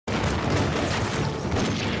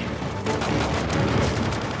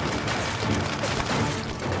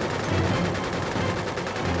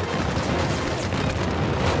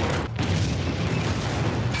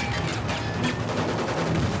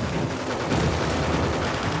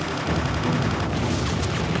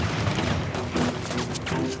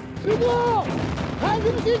部，开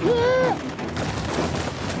兵进取！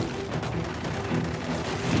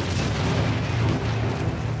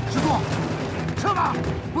师傅，撤吧，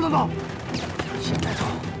不能走。现在走，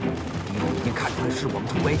敌人已经看出来是我们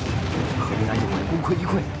突围，何必让一会功亏一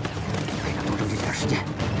篑？给他多挣这点时间。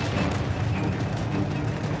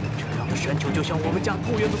这样的山丘就像我们家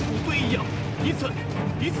后院的谷堆一样，彼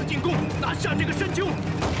此进攻，拿下这个山丘。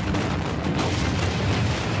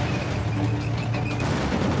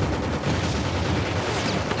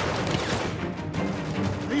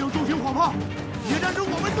 火炮，野战时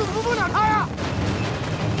我们自服不了他呀！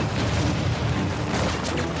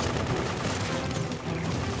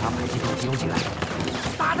把迫击炮集中起来，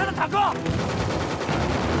打他的坦克！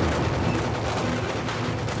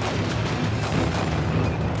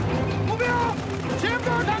目标，前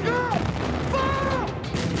方坦克，发！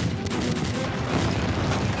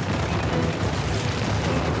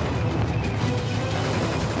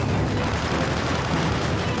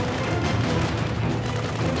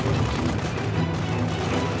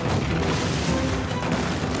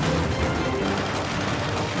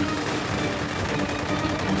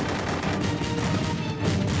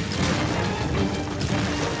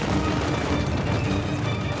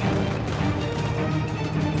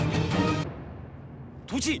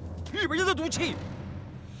 毒气！日本人的毒气！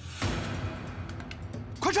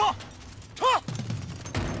快撤！撤！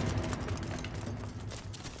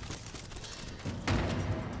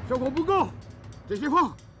效果不够，这些炮，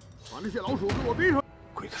把那些老鼠给我逼上！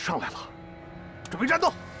鬼子上来了，准备战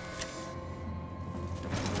斗！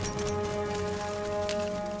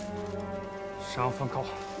上风口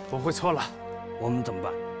不会错了。我们怎么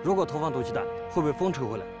办？如果投放毒气弹，会被风吹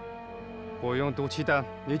回来。不用毒气弹，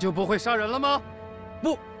你就不会杀人了吗？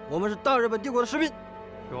 不，我们是大日本帝国的士兵。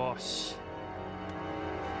哟西，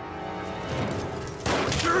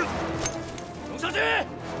冲下去！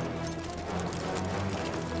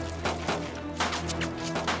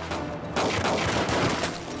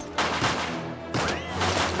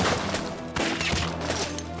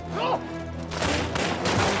走！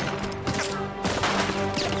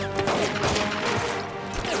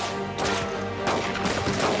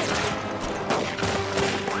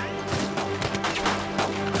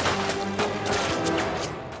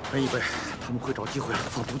本以为他们会找机会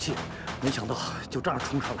放毒气，没想到就这样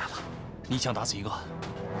冲上来了。一枪打死一个，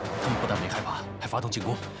他们不但没害怕，还发动进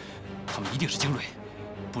攻。他们一定是精锐，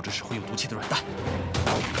不只是会用毒气的软蛋。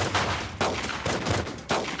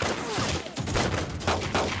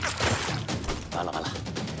完了完了，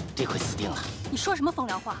这回死定了！你说什么风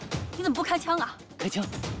凉话？你怎么不开枪啊？开枪，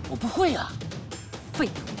我不会呀。废物！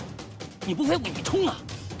你不会，你冲啊！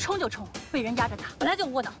冲就冲，被人压着打，本来就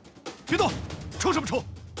窝囊。别动，冲什么冲？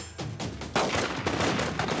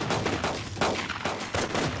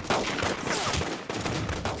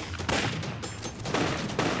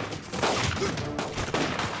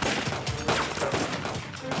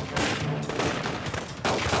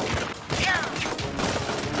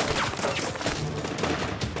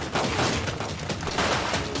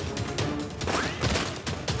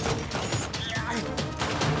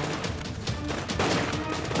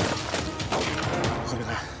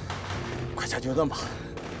 决断吧，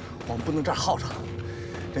我们不能这儿耗着，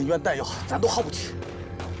人员弹药咱都耗不起。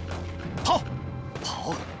跑，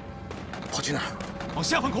跑，跑去哪儿？往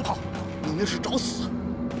下风口跑。你那是找死！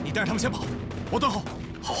你带着他们先跑，我等候。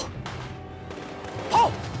好，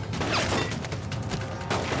跑！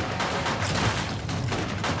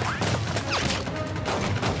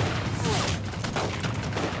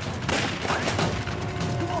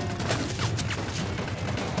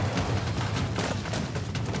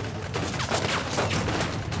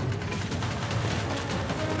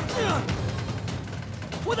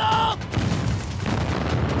我等。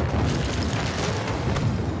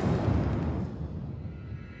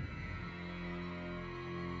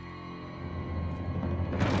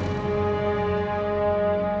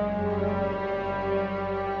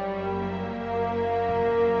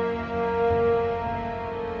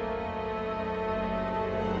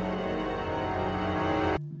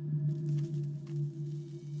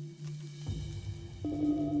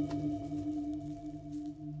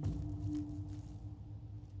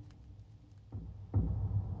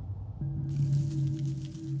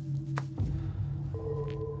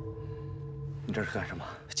你这是干什么？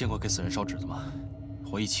见过给死人烧纸的吗？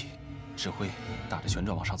活一起，指挥，打着旋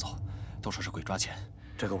转往上走，都说是鬼抓钱。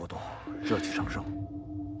这个我懂，热气上升。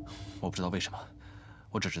我不知道为什么，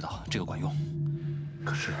我只知道这个管用。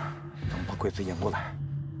可是怎么把鬼子引过来？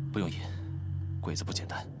不用引，鬼子不简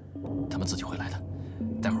单，他们自己会来的。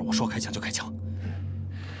待会儿我说开枪就开枪。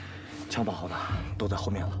枪绑好的都在后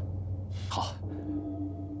面了。好，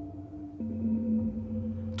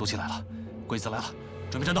毒气来了，鬼子来了，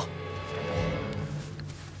准备战斗。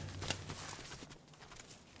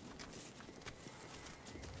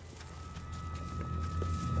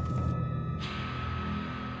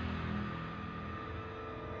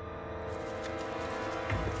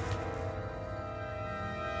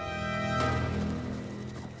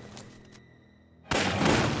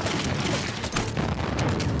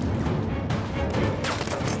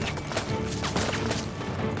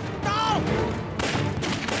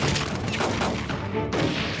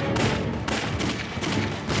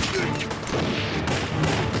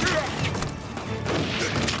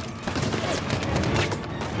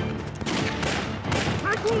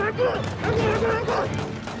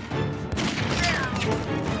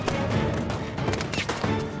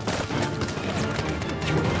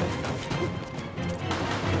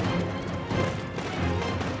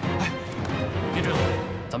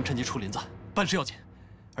 趁机出林子，办事要紧。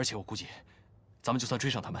而且我估计，咱们就算追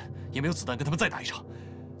上他们，也没有子弹跟他们再打一场。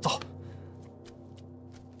走。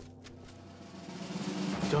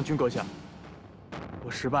将军阁下，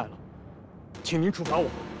我失败了，请您处罚我。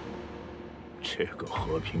这个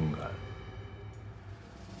和平案，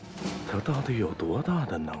它到底有多大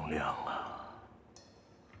的能量啊？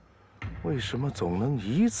为什么总能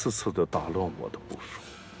一次次的打乱我的部署？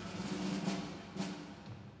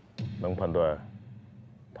能判断？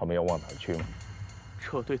 他们要往哪儿去吗？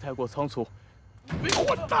撤退太过仓促。你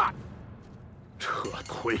混蛋！撤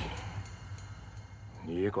退？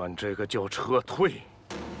你管这个叫撤退？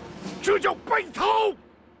这叫败逃！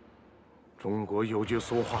中国有句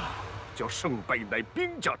俗话，叫“胜败乃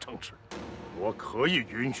兵家常事”。我可以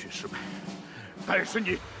允许失败，但是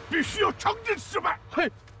你必须要承认失败。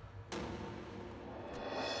嘿！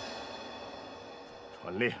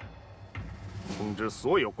传令，通知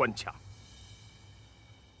所有关卡。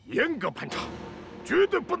 严格盘查，绝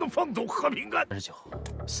对不能放走和平案。39、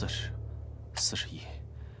40、41，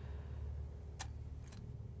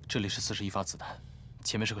这里是41发子弹，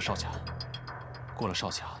前面是个哨卡，过了哨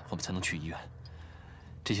卡我们才能去医院。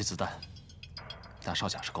这些子弹打哨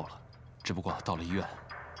卡是够了，只不过到了医院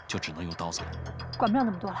就只能用刀子了。管不了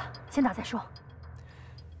那么多了，先打再说。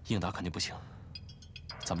硬打肯定不行，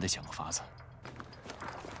咱们得想个法子。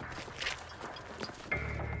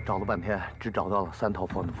 找了半天，只找到了3套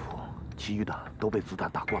防弹服，其余的都被子弹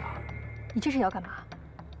打过了。你这是要干嘛？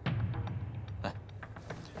来，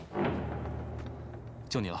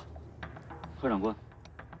就你了，何长官，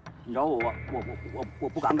你饶我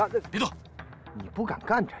不敢干这个。别动！你不敢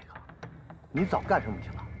干这个，你早干什么去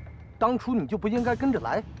了？当初你就不应该跟着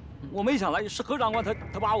来。我没想来，是何长官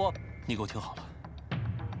他把我。你给我听好了，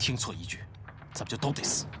听错一句，咱们就都得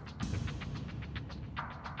死。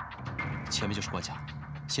前面就是关卡。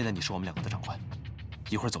 现在你是我们2个的长官，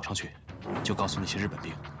一会儿走上去，就告诉那些日本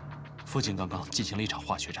兵，附近刚刚进行了一场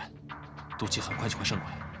化学战，毒气很快就会渗过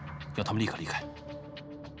来，要他们立刻离开。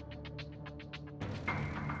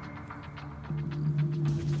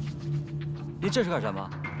你这是干什么？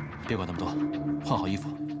别管那么多，换好衣服，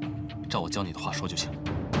照我教你的话说就行。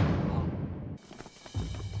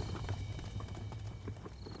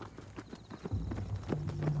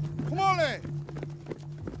Come on 嘞！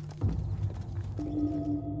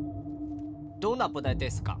 どんな部隊で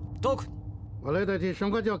すか？どこに？俺たち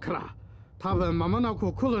消火場から多分間もな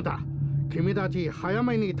く来るんだ。君たち早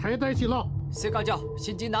めに退隊しろ。世界じゃ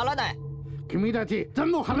信じならない。君たち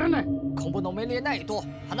全部離れ。今後の命令ないと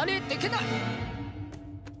離れできない。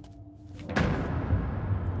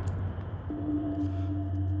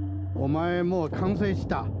お前もう完成し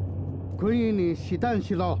た。軍医に指導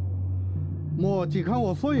しろ。もう時間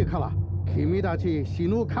遅いから君たち死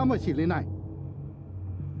ぬかもしれない。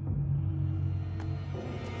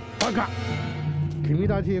 バカ！君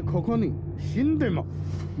たちここに死んでも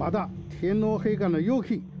まだ天皇陛下の勇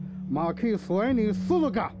気負け添えにす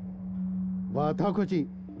るか。私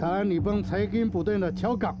大日本最近部隊の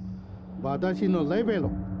長官、私のレベル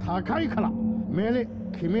高いから命令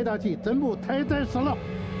君たち全部退隊する。は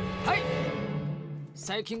い。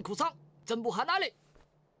最近苦さ全部離れ。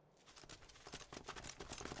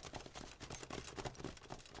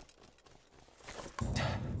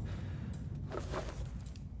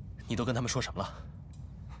 你都跟他们说什么了？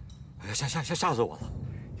吓死我了！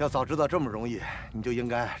要早知道这么容易，你就应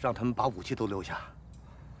该让他们把武器都留下。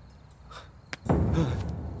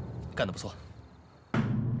干得不错。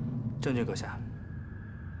将军阁下，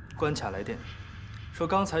关卡来电，说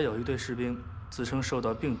刚才有一队士兵自称受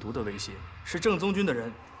到病毒的威胁，是正宗军的人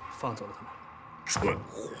放走了他们。蠢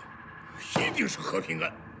货，一定是和平案。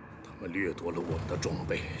他们掠夺了我们的装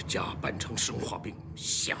备，假扮成生化兵，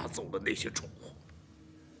吓走了那些宠物。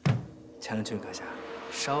将军阁下，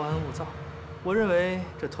稍安勿躁。我认为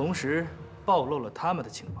这同时暴露了他们的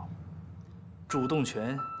情报，主动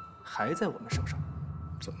权还在我们手上。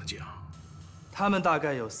怎么讲？他们大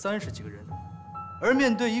概有30几个人，而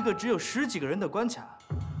面对一个只有10几个人的关卡，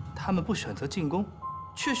他们不选择进攻，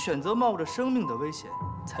却选择冒着生命的危险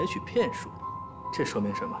采取骗术。这说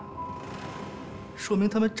明什么？说明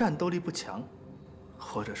他们战斗力不强，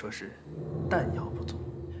或者说是弹药不足。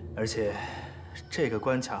而且，这个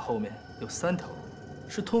关卡后面有3条路，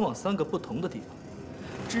是通往3个不同的地方。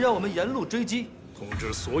只要我们沿路追击，通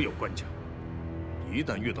知所有关卡，一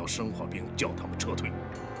旦遇到生化兵，叫他们撤退，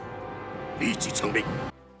立即成兵。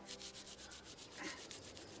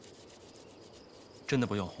真的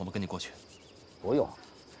不用我们跟你过去？不用，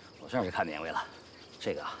我算是看明白了，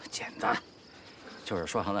这个简单，就是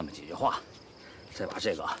说上那么几句话，再把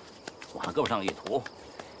这个往他胳膊上一涂，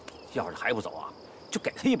要是还不走啊，就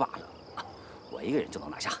给他一巴掌，我一个人就能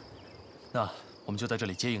拿下。那我们就在这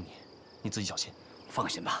里接应你，你自己小心。放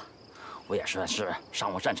心吧，我也算是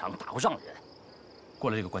上过战场打过仗的人。过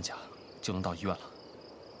了这个关卡，就能到医院了，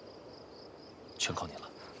全靠你了。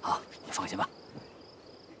好，你放心吧。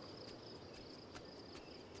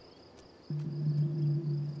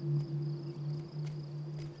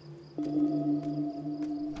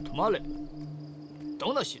止まれ。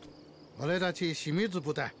どんな指導？俺たち清水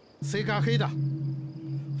部隊青果黑だ。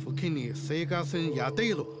付近に青果船やって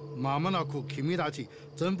いる。まもなく君たち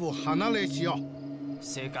全部離れしよう。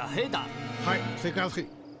青果兵だ。はい、青果兵。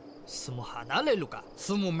すぐ離れるか。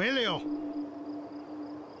すぐ命令を。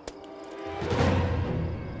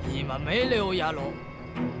今命令をやろう。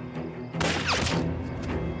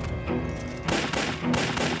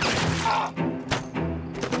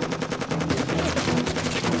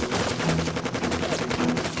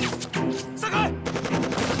散开！同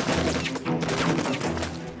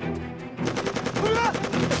志们！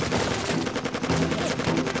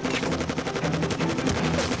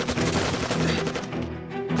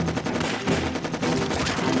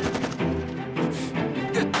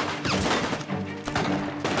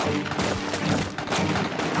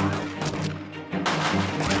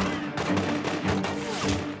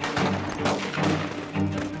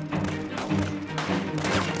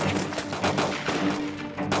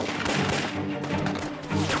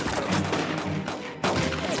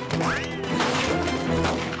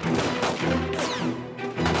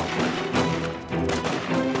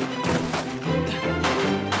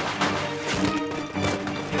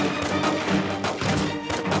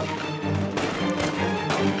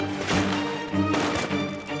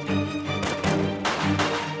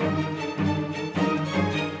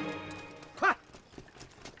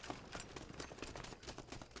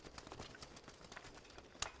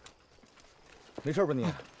没事吧你？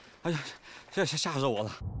哎呀，吓死我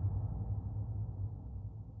了！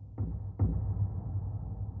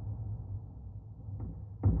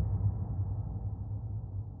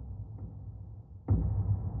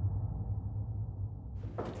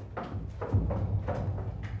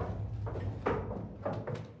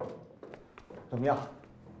怎么样？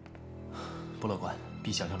不乐观，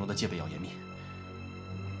比想象中的戒备要严密。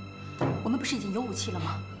我们不是已经有武器了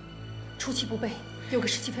吗？出其不备，用个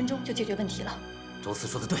17分钟就解决问题了。周四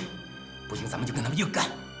说的对，不行咱们就跟他们硬干。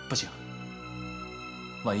不行，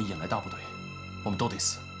万一引来大部队，我们都得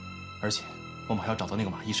死。而且我们还要找到那个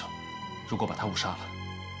马医生，如果把他误杀了，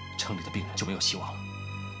城里的病人就没有希望了。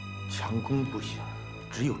强攻不行，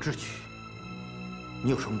只有智取。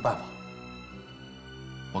你有什么办法？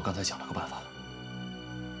我刚才想了个办法，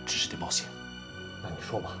只是得冒险。那你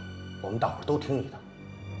说吧，我们大伙儿都听你的。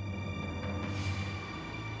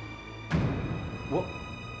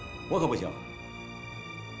我可不行。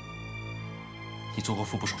你做过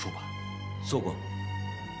腹部手术吧？做过。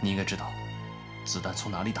你应该知道，子弹从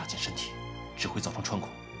哪里打进身体，只会造成穿孔，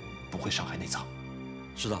不会伤害内脏。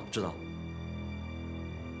知道。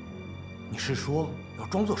你是说要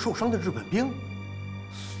装作受伤的日本兵？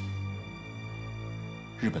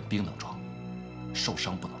日本兵能装，受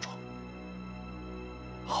伤不能装。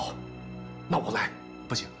好，那我来。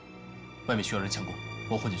不行，外面需要人强攻，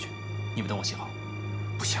我混进去，你们等我信号。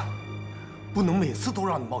不行，不能每次都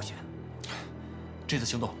让你冒险。这次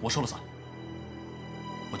行动我说了算。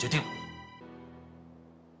我决定了。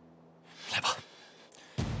来吧。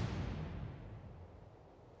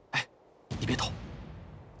哎，你别抖，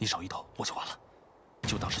你少一抖我就完了。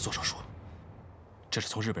就当是做手术。这是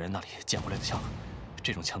从日本人那里捡回来的枪，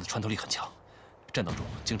这种枪的穿透力很强，战斗中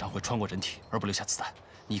经常会穿过人体而不留下子弹。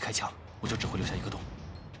你一开枪，我就只会留下一个洞。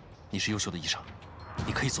你是优秀的医生，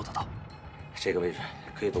你可以做得到。这个位置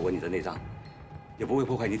可以躲过你的内脏，也不会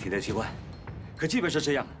破坏你体内器官。可即便是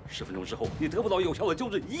这样，10分钟之后你得不到有效的救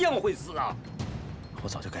治，一样会死啊！我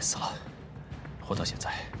早就该死了，活到现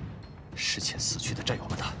在，是欠死去的战友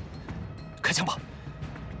们的。开枪吧！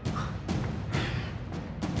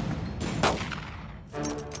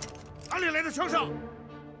哪里来的枪手？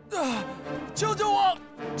救救我！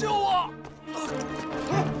救我！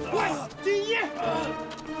快，第一！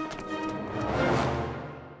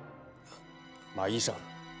马医生，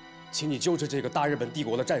请你救治这个大日本帝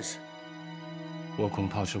国的战士。我恐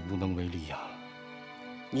怕是无能为力呀。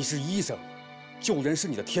你是医生，救人是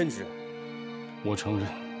你的天职。我承认，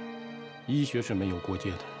医学是没有国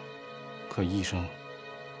界的，可医生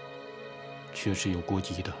却是有国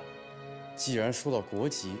籍的。既然说到国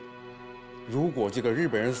籍，如果这个日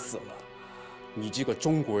本人死了，你这个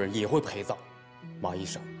中国人也会陪葬。马医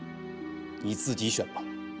生，你自己选吧。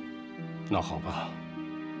那好吧，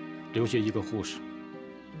留下一个护士，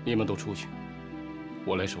你们都出去，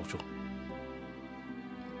我来手术。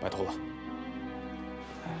拜托了。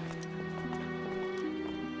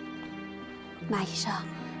马医生，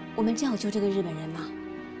我们真有救这个日本人吗？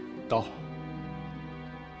刀。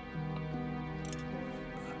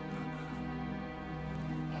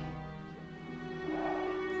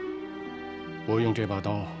我用这把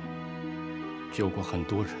刀救过很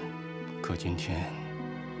多人，可今天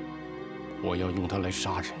我要用它来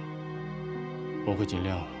杀人。我会尽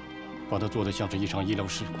量把它做得像是一场医疗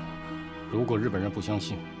事故。如果日本人不相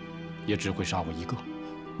信，也只会杀我一个。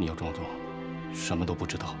你要装作什么都不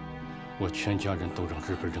知道。我全家人都让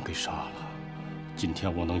日本人给杀了。今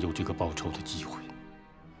天我能有这个报仇的机会，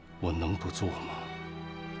我能不做吗？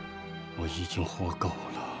我已经活够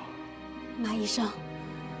了。马医生，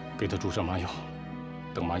给他注射麻药，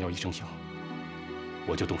等麻药一生效，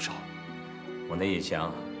我就动手。我那一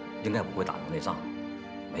枪应该不会打入内脏，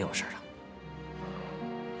没有事的。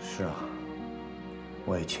是啊，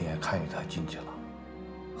我也亲眼看见他进去了。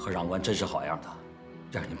何长官真是好样的，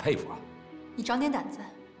让人佩服啊！你长点胆子，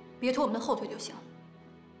别拖我们的后腿就行。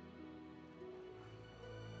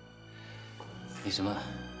那什么，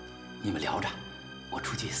你们聊着，我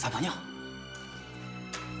出去撒泡尿。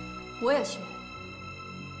我也去。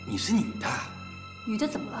你是女的，女的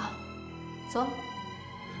怎么了？走。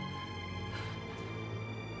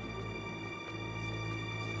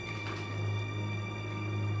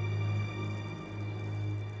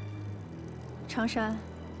长山，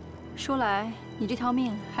说来你这条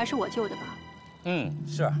命还是我救的吧？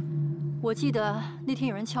是。我记得那天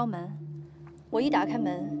有人敲门，我一打开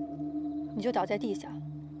门，你就倒在地下。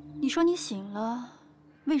你说你醒了，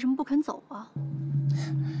为什么不肯走啊？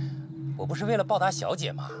我不是为了报答小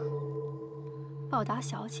姐吗？报答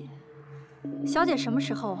小姐？小姐什么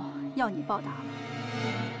时候要你报答了？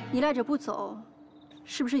你赖着不走，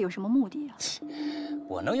是不是有什么目的啊？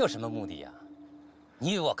我能有什么目的呀？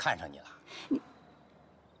你以为我看上你了？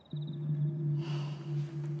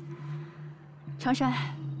长山，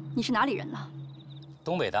你是哪里人呢？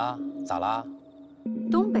东北的，咋啦？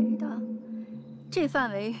东北的，这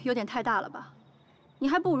范围有点太大了吧？你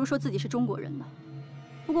还不如说自己是中国人呢。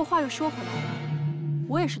不过话又说回来了，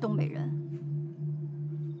我也是东北人。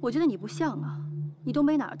我觉得你不像啊，你东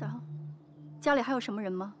北哪儿的？家里还有什么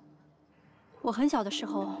人吗？我很小的时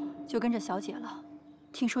候就跟着小姐了，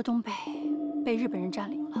听说东北被日本人占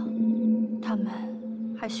领了，他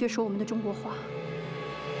们还学说我们的中国话。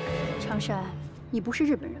长山，你不是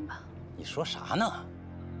日本人吧？你说啥呢？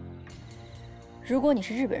如果你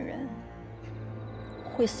是日本人，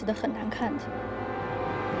会死得很难看的。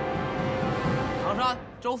长山，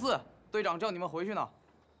周四，队长叫你们回去呢。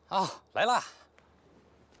啊，来了。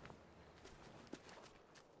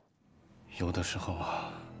有的时候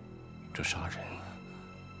啊，这杀人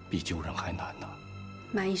比救人还难呢。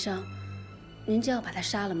马医生，您真要把他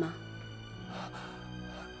杀了吗？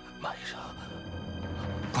马医生，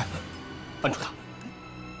快按住他！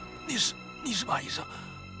你是马医生，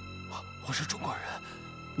我是中国人，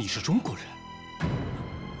你是中国人。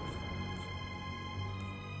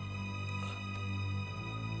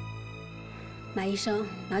马医生，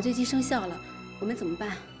麻醉剂生效了，我们怎么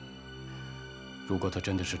办？如果他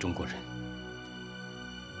真的是中国人，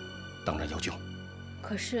当然要救。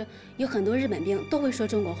可是有很多日本兵都会说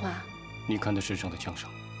中国话。你看他身上的枪伤，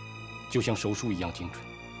就像手术一样精准，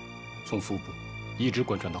从腹部一直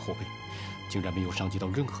贯穿到后背，竟然没有伤及到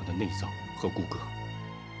任何的内脏和骨骼。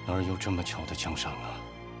哪有这么巧的枪伤啊？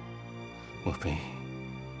莫非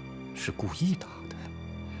是故意打的？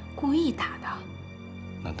故意打的？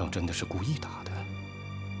难道真的是故意打的？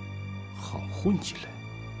好混起来！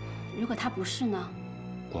如果他不是呢？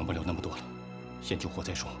管不了那么多了，先救活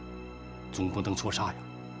再说，总不能错杀呀！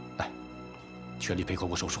来，全力配合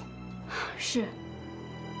我手术。是。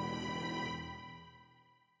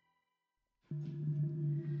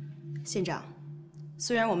县长，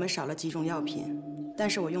虽然我们少了几种药品，但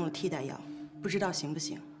是我用了替代药，不知道行不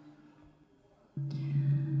行？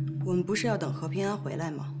我们不是要等何平安回来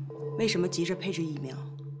吗？为什么急着配置疫苗？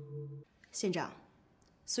县长，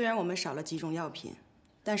虽然我们少了几种药品，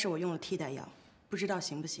但是我用了替代药，不知道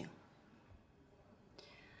行不行？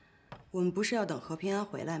我们不是要等何平安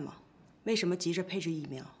回来吗？为什么急着配置疫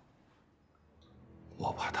苗？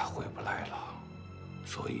我怕他回不来了，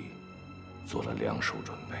所以做了2手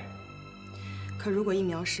准备。可如果疫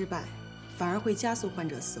苗失败，反而会加速患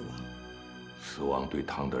者死亡。死亡对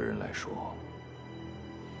唐德人来说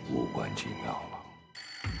无关紧要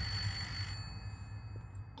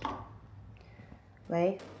了。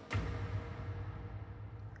喂，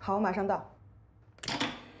好，我马上到。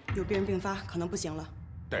有病人并发，可能不行了。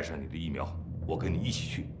带上你的疫苗，我跟你一起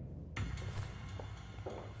去。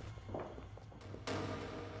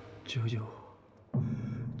救救我！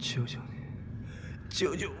求求你，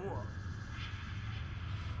救救我！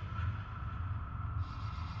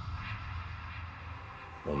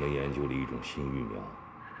我们研究了一种新疫苗，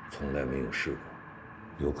从来没有试过，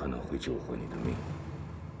有可能会救活你的命，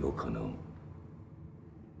有可能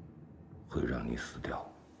会让你死掉。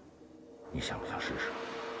你想不想试试？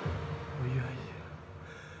我愿意，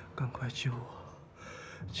赶快救我！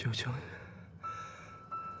求求你！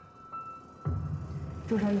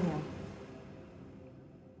注射疫苗。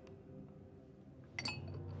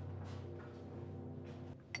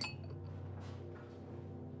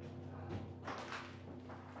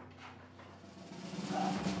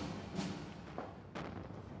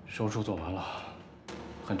手术做完了，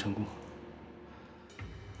很成功。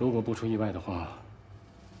如果不出意外的话，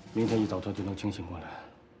明天一早他就能清醒过来。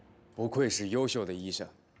不愧是优秀的医生，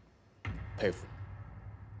佩服。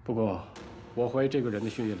不过，我怀疑这个人的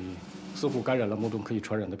血液里似乎感染了某种可以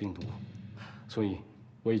传染的病毒，所以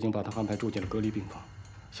我已经把他安排住进了隔离病房。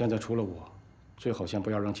现在除了我，最好先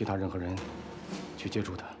不要让其他任何人去接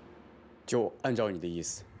触他。就按照你的意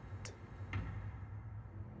思。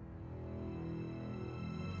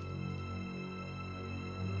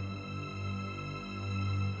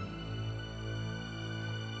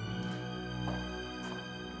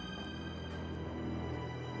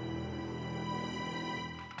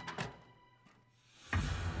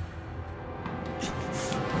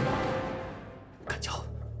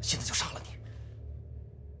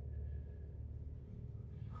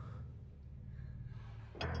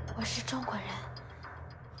我是中国人。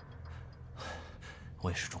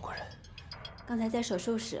我也是中国人。刚才在手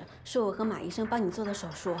术室是我和马医生帮你做的手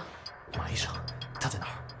术。马医生，他在哪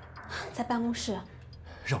儿？在办公室。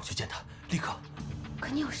让我去见他，立刻。可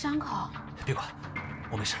你有伤口。别管，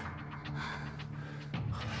我没事。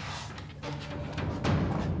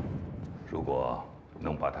如果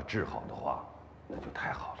能把他治好的话，那就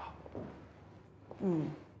太好了。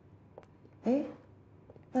哎，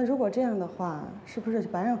那如果这样的话，是不是就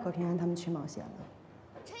白让何平安他们去冒险了？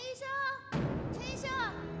陈医生，陈医生，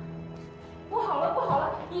不好了，不好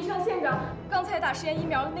了！医生县长，刚才打实验疫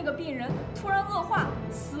苗的那个病人突然恶化，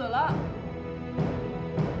死了。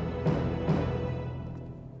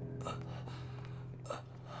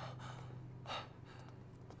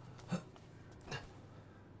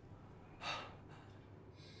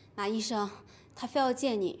马医生，他非要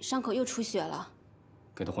见你，伤口又出血了。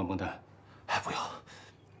给他换绷带。哎，不要。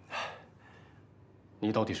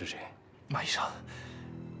你到底是谁？马医生，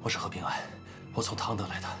我是何平安，我从唐德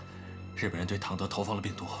来的。日本人对唐德投放了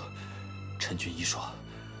病毒。陈军医说，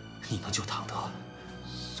你能救唐德。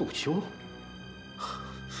素秋，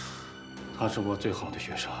他是我最好的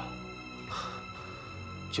学生，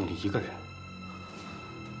就你一个人。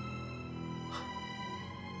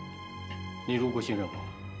你如果信任我，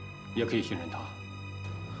也可以信任他。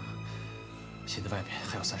现在外面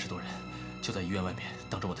还有30多人，就在医院外面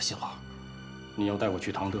等着我的信号。你要带我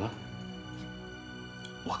去唐德？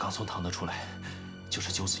我刚从唐德出来，就是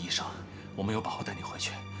九子医生，我没有把握带你回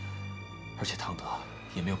去。而且唐德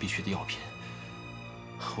也没有必须的药品。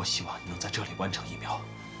我希望你能在这里完成疫苗。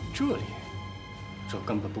这里？这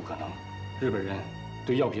根本不可能。日本人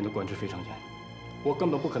对药品的管制非常严，我根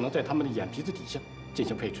本不可能在他们的眼皮子底下进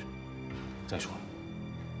行配置。再说，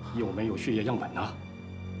有没有血液样本呢？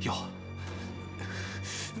有。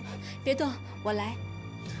别动，我来。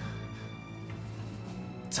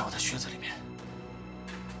在我的靴子里面。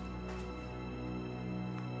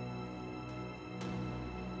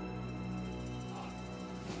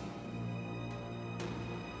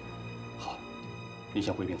好，你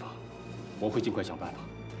先回病房，我会尽快想办法。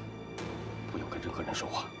不要跟任何人说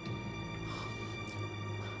话。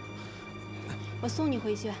我送你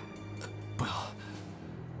回去。不要，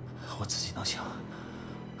我自己能行。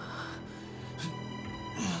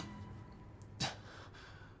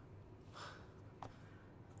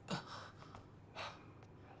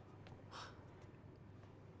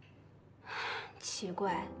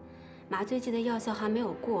怪，麻醉剂的药效还没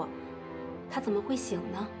有过，他怎么会醒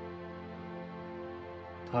呢？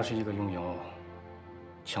他是一个拥有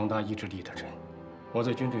强大意志力的人。我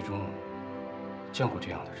在军队中见过这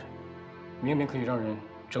样的人，明明可以让人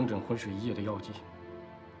整整昏睡一夜的药剂，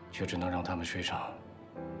却只能让他们睡上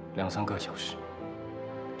2、3个小时。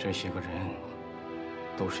这些个人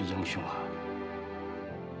都是英雄啊！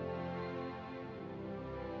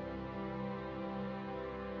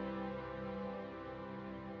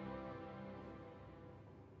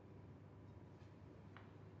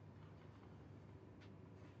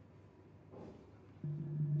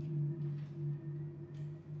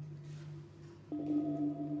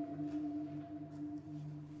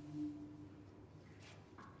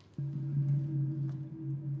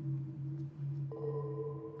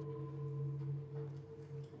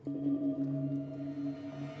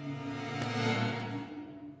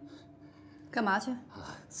干嘛去？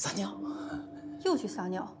撒尿。又去撒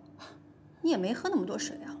尿？你也没喝那么多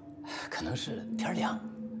水啊。可能是天凉。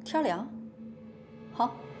天凉？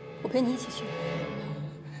好，我陪你一起去。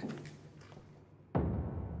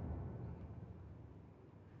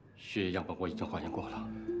血液样本我已经化验过了，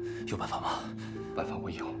有办法吗？办法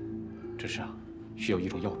我有，只是需要一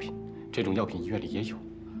种药品，这种药品医院里也有，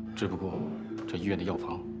只不过这医院的药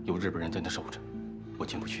房有日本人在那守着，我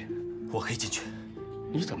进不去。我可以进去。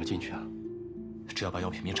你怎么进去啊？只要把药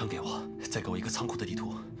品名称给我，再给我一个仓库的地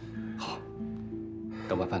图。好，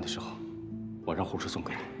等晚饭的时候，我让护士送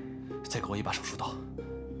给你。再给我一把手术刀。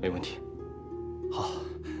没问题。好，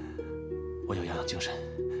我要养养精神，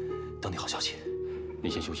等你好消息。你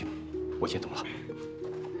先休息吧，我先走了。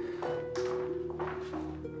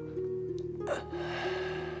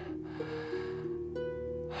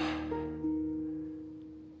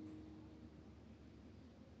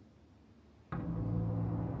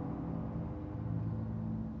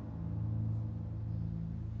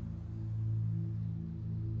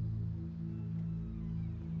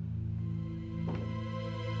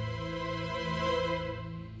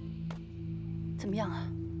怎么样啊？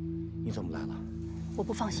你怎么来了？我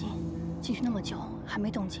不放心，进去那么久还没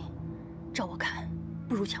动静，照我看，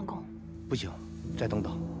不如强攻。不行，再等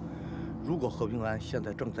等。如果何平安现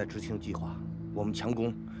在正在执行计划，我们强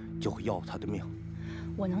攻就会要他的命。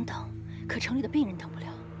我能等，可城里的病人等不了。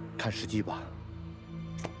看时机吧。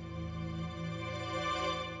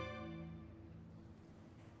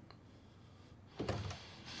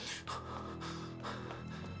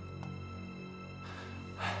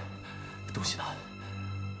东西呢？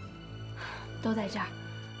都在这儿。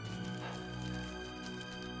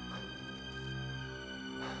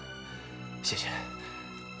谢谢。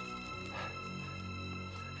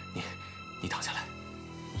你躺下来。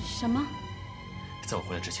什么？在我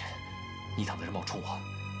回来之前，你躺在这冒充我，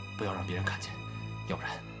不要让别人看见，要不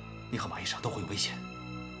然你和马医生都会有危险。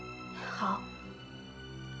好。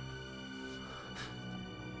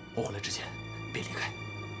我回来之前别离开。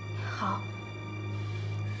好。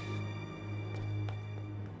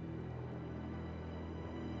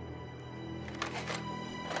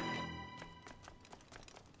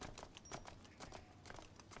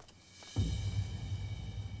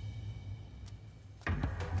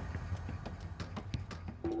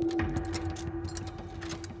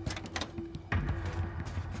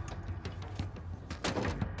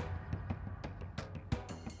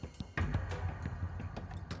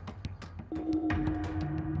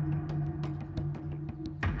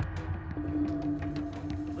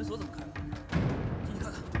门锁怎么开的？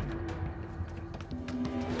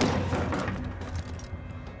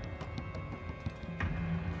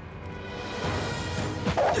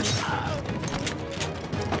进去看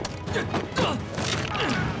看。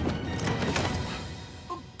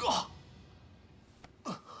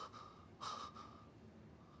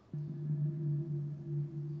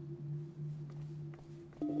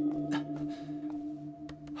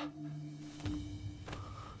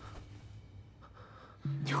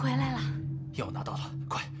你回来了。药拿到了，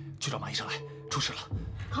快去找马医生来，出事了。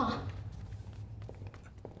好。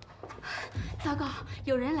糟糕，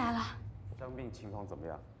有人来了。伤病情况怎么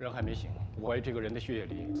样？人还没醒，我怀疑这个人的血液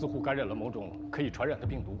里似乎感染了某种可以传染的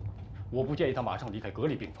病毒，我不建议他马上离开隔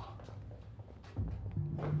离病房。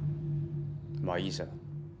马医生，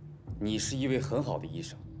你是一位很好的医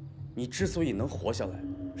生，你之所以能活下来，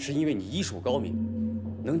是因为你医术高明，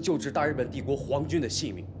能救治大日本帝国皇军的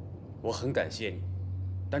性命，我很感谢你。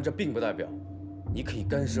但这并不代表你可以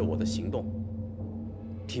干涉我的行动，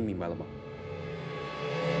听明白了吗？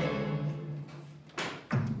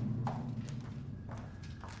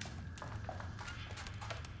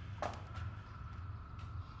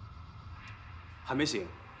还没醒？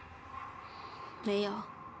没有。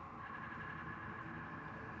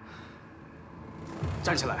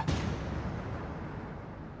站起来！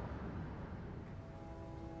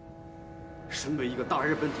身为一个大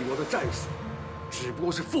日本帝国的战士，只不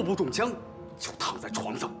过是腹部中枪，就躺在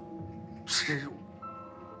床上，耻辱！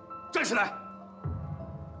站起来！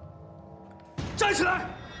站起来！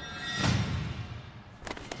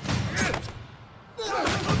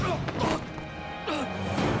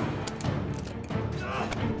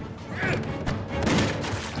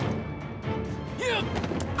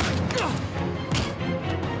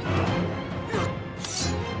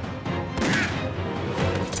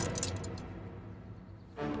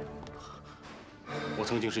 我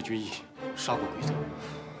曾经是军医，杀过鬼子。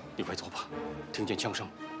你快走吧，听见枪声，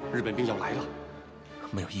日本兵要来了。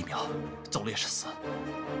没有疫苗，走了也是死。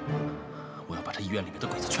我要把这医院里面的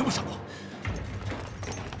鬼子全部杀光。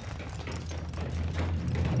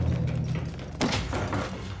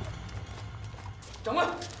长官，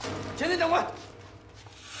前线长官。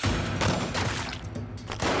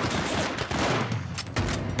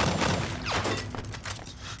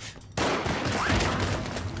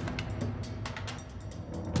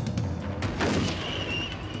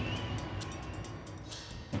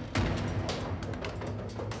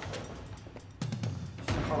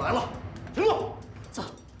 来了，行动！走。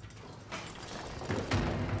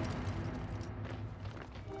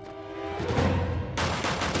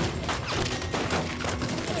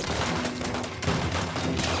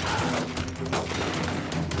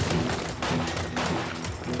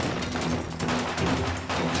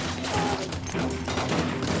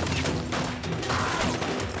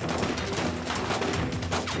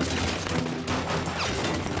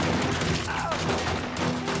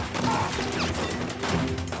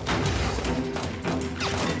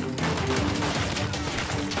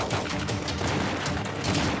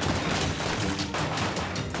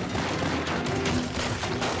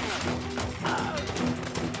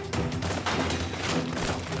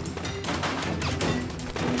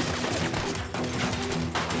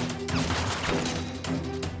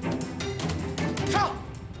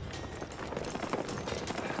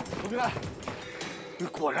平安，你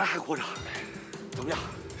果然还活着，怎么样？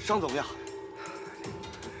伤怎么样？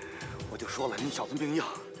我就说了，你小子命硬，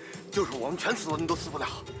就是我们全死了，你都死不了。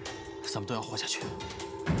咱们都要活下去，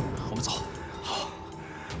我们走。好，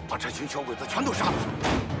把这群小鬼子全都杀了。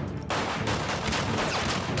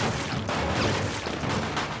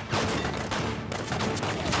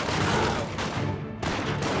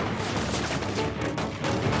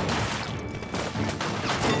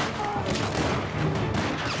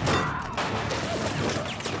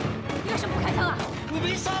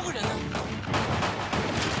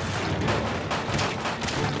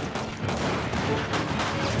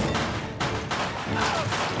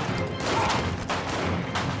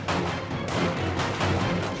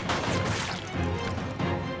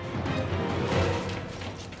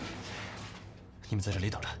 你们在这里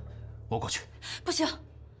等着，我过去。不行，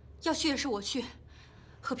要去也是我去。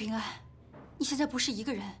何平安，你现在不是一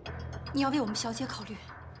个人，你要为我们小姐考虑。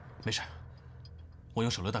没事，我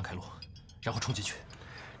用手榴弹开路，然后冲进去。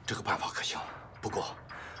这个办法可行，不过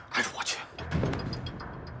还是我去。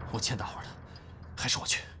我欠大伙的，还是我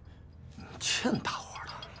去。欠大伙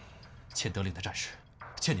的，欠德林的战士，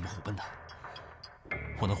欠你们虎贲的。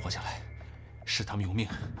我能活下来，是他们用命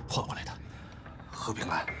换回来的。何平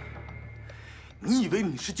安。 你以为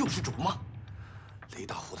你是救世主吗？雷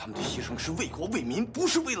大虎他们的牺牲是为国为民，不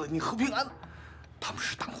是为了你和平安。他们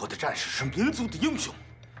是党国的战士，是民族的英雄。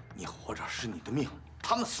你活着是你的命，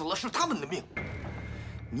他们死了是他们的命。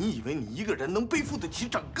你以为你一个人能背负得起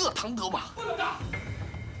整个唐德吗？不能炸！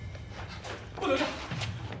不能炸！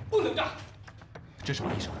不能炸！这是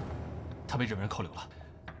马医生，他被日本人扣留了，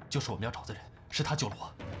就是我们要找的人，是他救了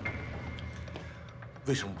我。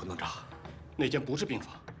为什么不能炸？那间不是病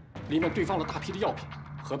房。 里面堆放了大批的药品。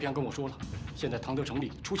何平安跟我说了，现在唐德城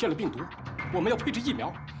里出现了病毒，我们要配置疫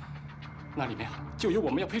苗，那里面啊就有我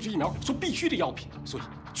们要配置疫苗所必须的药品，所以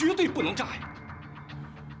绝对不能炸呀。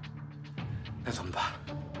那怎么办？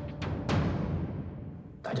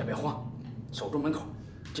大家别慌，守住门口，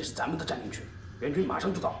这是咱们的占领区，援军马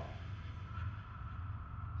上就到。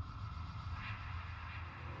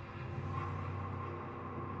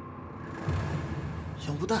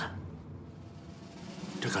烟雾弹。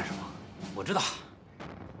 这干什么？我知道，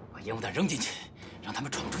把烟雾弹扔进去，让他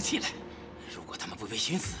们闯出气来。如果他们不被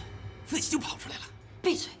熏死，自己就跑出来了。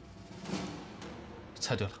闭嘴！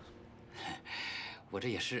猜对了，我这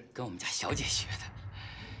也是跟我们家小姐学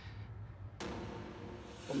的。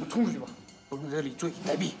我们冲出去吧，不能在这里坐以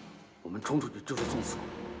待毙。我们冲出去就是送死，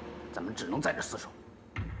咱们只能在这死守。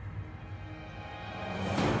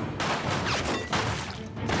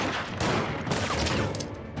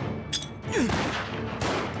 别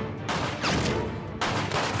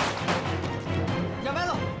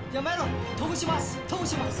やめろ。通します。通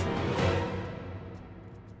します。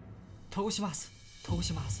通します。通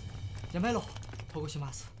します。やめろ。通し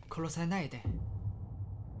ます。殺さないで。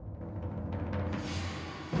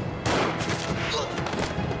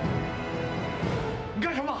你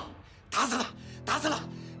干什么？打死了！打死了！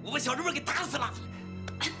我把小日本给打死了！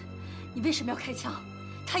你为什么要开枪？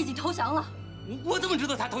他已经投降了。我怎么知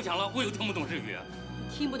道他投降了？我又听不懂日语。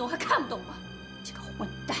你听不懂还看不懂吗？这个混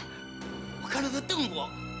蛋！我看到他瞪我，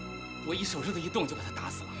我一手指头一动就把他打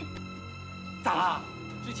死了。咋了？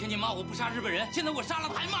之前你骂我不杀日本人，现在我杀了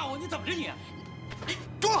他还骂我，你怎么着你？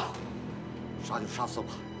中了！杀就杀死吧。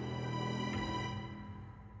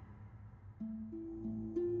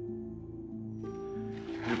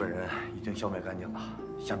日本人已经消灭干净了，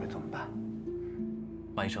下面怎么办？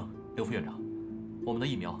马医生，刘副院长，我们的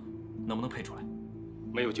疫苗能不能配出来？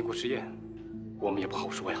没有经过实验，我们也不好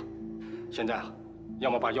说呀。现在啊，要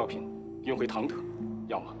么把药品运回唐德，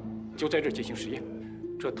要么就在这儿进行实验。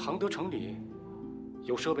这唐德城里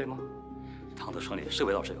有设备吗？唐德城里设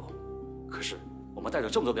备倒是有，可是我们带着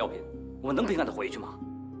这么多的药品，我们能平安的回去吗？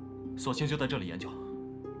索性就在这里研究。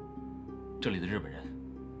这里的日本人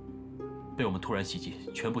被我们突然袭击，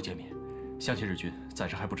全部歼灭。相信日军暂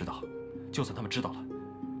时还不知道，就算他们知道了，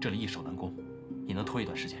这里易守难攻，也能拖一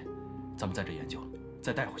段时间。咱们在这研究，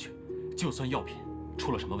再带回去，就算药品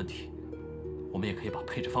出了什么问题，我们也可以把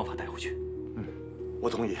配置方法带回去。我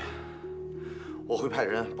同意。我会派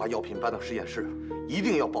人把药品搬到实验室，一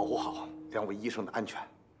定要保护好2位医生的安全。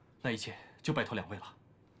那一切就拜托2位了。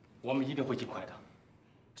我们一定会尽快的。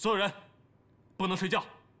所有人不能睡觉，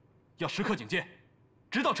要时刻警戒，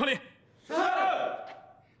直到撤离。是。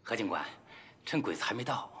何警官，趁鬼子还没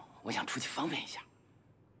到，我想出去方便一下。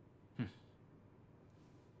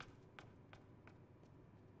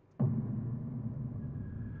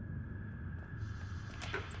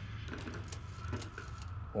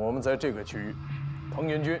我们在这个区域，彭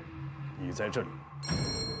元军，你在这里。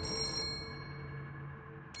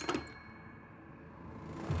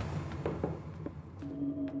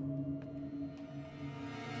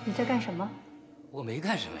你在干什么？我没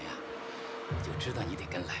干什么呀，我就知道你得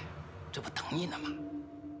跟来，这不等你呢吗？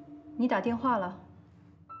你打电话了？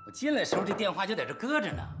我进来时候这电话就在这搁着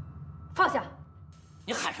呢。放下！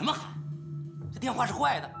你喊什么喊？这电话是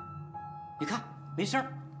坏的，你看没声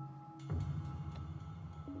儿。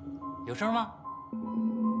有声吗？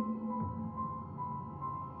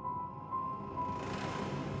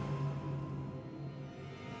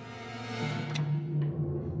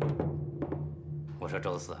我说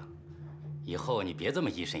周四，以后你别这么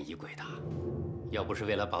疑神疑鬼的。要不是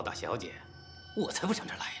为了报答小姐，我才不上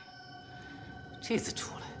这儿来呢。这次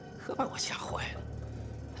出来可把我吓坏了。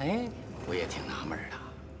哎，我也挺纳闷的，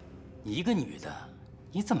你一个女的，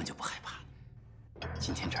你怎么就不害怕？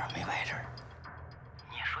今天这儿没外人。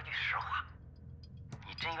你也说句实话，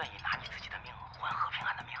你真愿意拿你自己的命换何平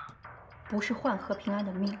安的命？不是换何平安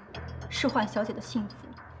的命，是换小姐的幸福。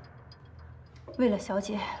为了小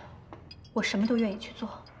姐，我什么都愿意去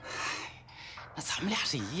做。那咱们俩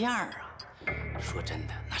是一样啊。说真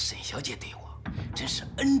的，那沈小姐对我真是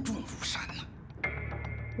恩重如山呐。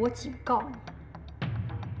我警告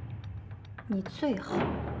你，你最好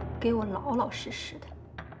给我老老实实的。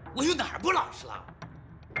我有哪儿不老实了？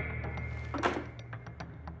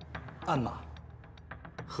暗马，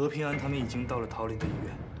何平安他们已经到了桃林的医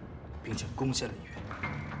院，并且攻陷了医院。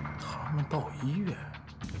他们到医院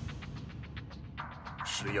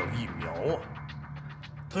是要疫苗啊！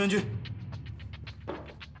藤原君，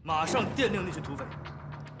马上电令那群土匪，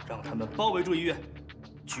让他们包围住医院，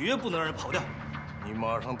绝不能让人跑掉。你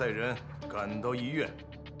马上带人赶到医院，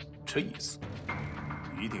这一次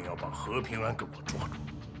一定要把何平安给我抓住。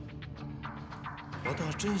我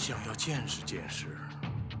倒真想要见识见识，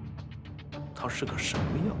他是个什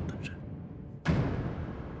么样的人。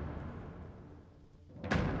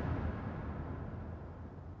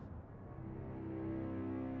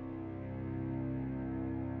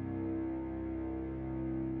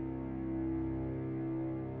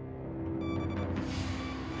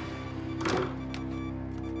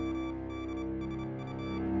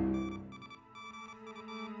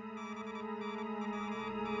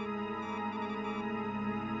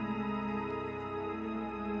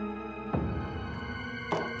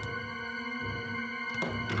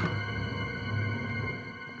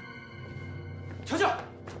乔乔，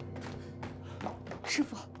师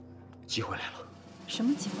傅，机会来了，什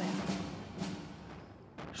么机会啊？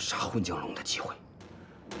杀混江龙的机会。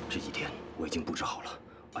这几天我已经布置好了，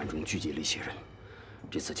暗中聚集了一些人。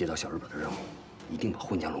这次接到小日本的任务，一定把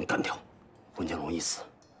混江龙干掉。混江龙一死，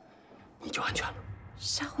你就安全了。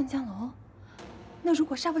杀混江龙？那如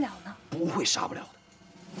果杀不了呢？不会杀不了的。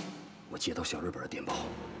我接到小日本的电报，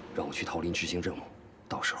让我去桃林执行任务，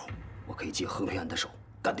到时候我可以借和平安的手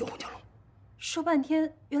干掉混江龙。说半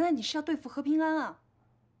天，原来你是要对付和平安啊！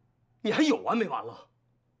你还有完没完了？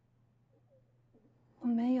我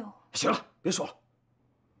没有。行了，别说了。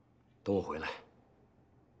等我回来，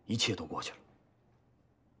一切都过去了。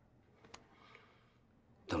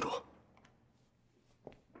等着我。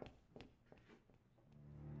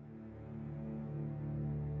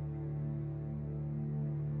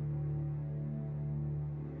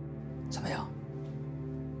 怎么样？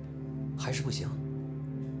还是不行？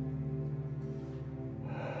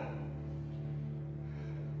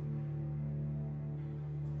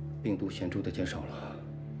病毒显著的减少了。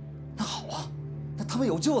那好啊，那他们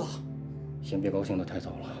有救了。先别高兴得太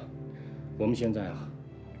早了。我们现在啊，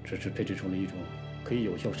只是配置出了一种可以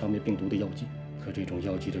有效杀灭病毒的药剂，可这种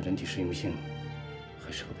药剂的人体适用性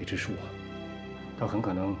还是个未知数啊。它很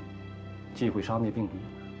可能既会杀灭病毒，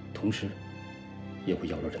同时 也会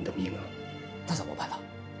要了人的命啊！那怎么办呢？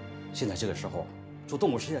现在这个时候做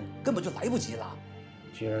动物实验根本就来不及了。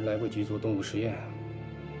既然来不及做动物实验，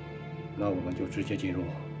那我们就直接进入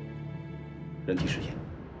人体实验，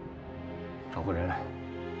找个人来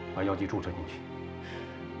把药剂注射进去。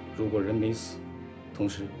如果人没死，同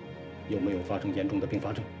时又没有发生严重的并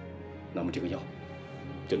发症，那么这个药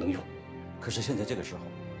就能用。可是现在这个时候，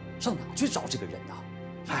上哪去找这个人呢？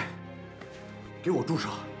来，给我注射，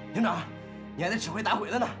营长。 你还得指挥打毁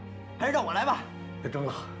了呢，还是让我来吧。别争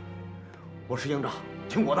了，我是营长，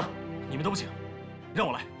听我的。你们都不行，让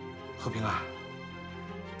我来。和平安，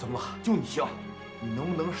怎么了？就你行，你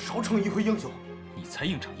能不能少逞一回英雄？你才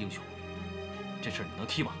硬逞英雄，这事儿你能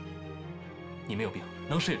替吗？你没有病，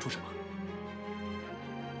能试也出什么？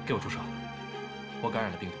给我注射。我感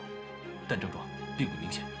染了病毒，但症状并不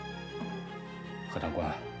明显。何长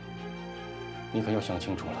官，你可要想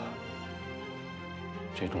清楚了，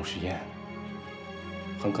这种实验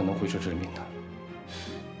很可能会是致命的。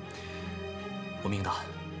我命大，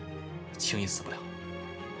轻易死不了。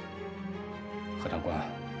何长官，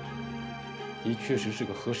你确实是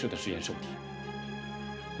个合适的实验受体。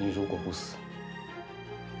你如果不死，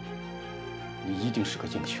你一定是个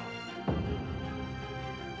英雄。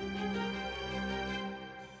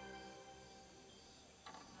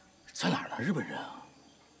在哪儿呢？日本人啊，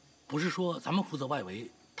不是说咱们负责外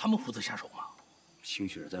围，他们负责下手吗？兴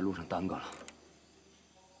许是在路上耽搁了。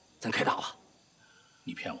 咱开打吧！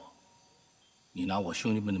你骗我，你拿我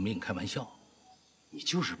兄弟们的命开玩笑。你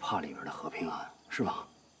就是怕里边的和平安，是吧？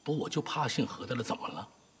不，我就怕姓何的了，怎么了？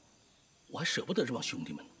我还舍不得这帮兄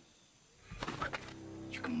弟们。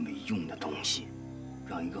一个没用的东西，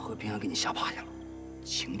让一个和平安给你吓趴下了。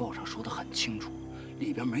情报上说的很清楚，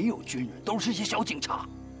里边没有军人，都是些小警察。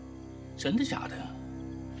真的假的？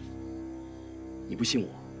你不信我，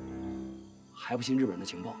还不信日本人的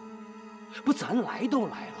情报？不，咱来都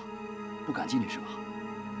来了。 不感激你是吧？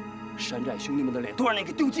山寨兄弟们的脸都让你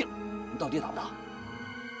给丢尽了，你到底打不打？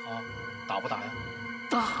啊，打不打呀？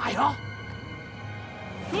打呀！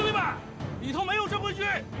兄弟们，里头没有正规军，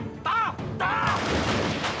打！打！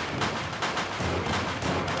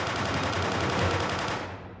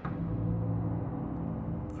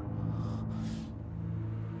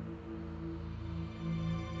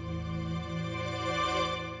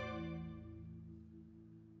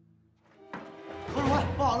何长官，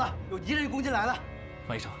不好了！ 有敌人攻进来了！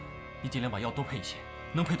马医生，你尽量把药多配一些，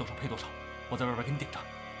能配多少配多少，我在外边给你顶着。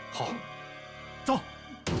好，走。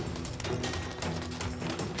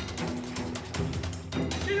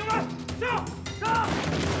弟兄们，上！上！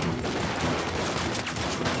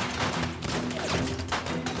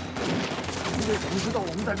敌人怎么知道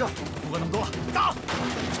我们在这？不管那么多了，打！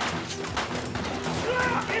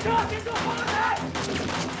别撤！别撤！放开！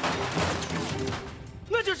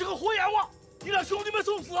那就是个活阎王！ 你让兄弟们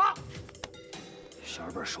送死啊！小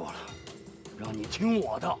日本说了，让你听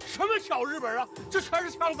我的。什么小日本啊？这全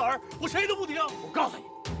是枪子儿，我谁都不听。我告诉你，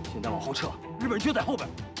现在往后撤，日本人就在后边。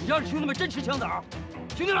你让兄弟们真吃枪子儿。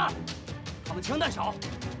兄弟们，他们枪弹少，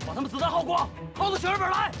把他们子弹耗光，耗到小日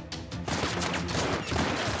本来。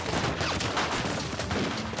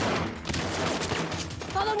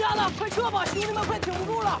大当家的，快撤吧！兄弟们快挺不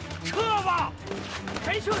住了，撤吧！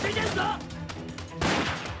谁撤谁先死！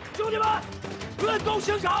兄弟们！ 论功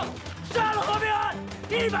行赏，杀了和平安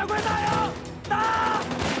100块大洋！打！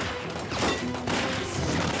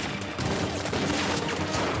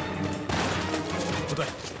不对，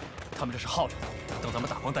他们这是耗着，等咱们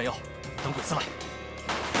打光弹药，等鬼子来。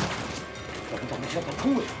我们把那药搞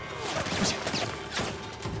空了。不行，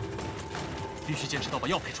必须坚持到把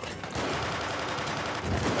药配出来。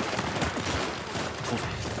土匪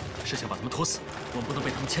是想把他们拖死，我们不能被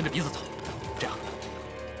他们牵着鼻子走。这样，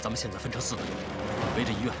咱们现在分成4队，围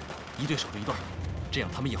着医院，一队守着一队，这样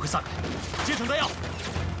他们也会散开。接成弹药，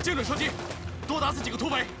精准射击，多打死几个土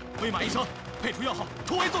匪。喂马医生，配出药号，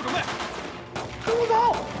突围做准备。跟我走！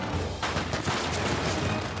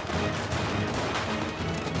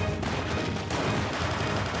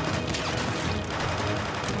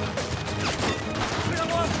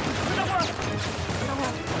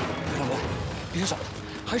 别守了，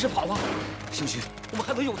还是跑吧。兴许我们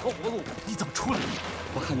还能有条活路。你怎么出来的？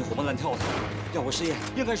我看你活蹦乱跳的，要我实验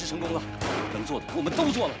应该是成功了。能做的我们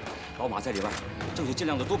都做了。老马在里边，争取尽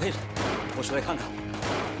量的多配合。我出来看看，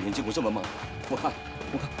你们进步这么猛，我看，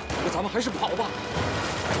那咱们还是跑吧。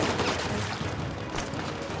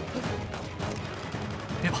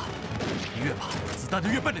别怕，你越怕，子弹就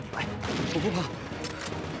越奔着你来。我不怕，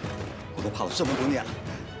我都怕了这么多年了。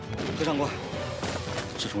何长官。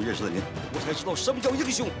 自从认识了您，我才知道什么叫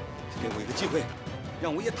英雄。给我一个机会，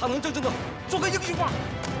让我也堂堂正正的做个英雄吧。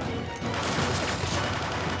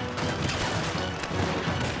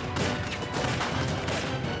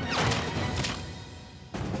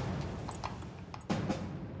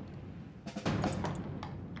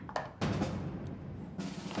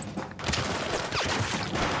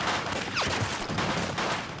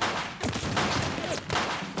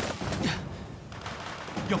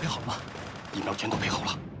药配好了吗？ 疫苗全都配好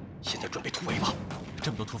了，现在准备突围吧。这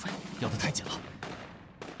么多土匪，要得太紧了，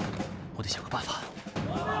我得想个办法。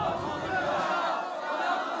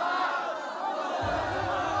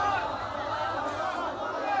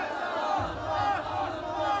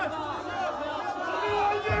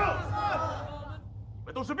你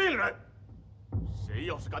们都是病人，谁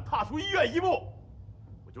要是敢踏出医院一步，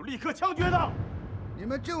我就立刻枪决他！你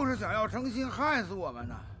们就是想要诚心害死我们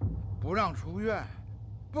呢，不让出院。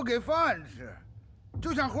 不给饭吃，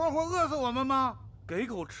就想活活饿死我们吗？给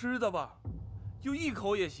口吃的吧，就1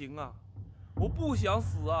口也行啊！我不想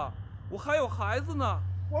死啊，我还有孩子呢。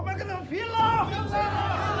我们跟他们拼了！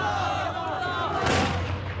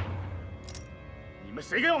你们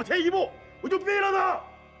谁敢往前一步，我就毙了他！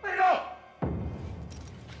带着。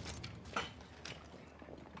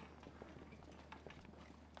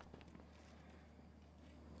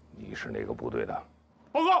你是哪个部队的？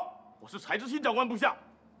报告，我是柴知新长官部下。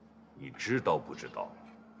 你知道不知道？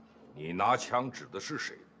你拿枪指的是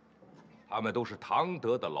谁？他们都是唐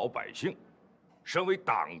德的老百姓，身为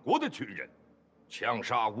党国的军人，枪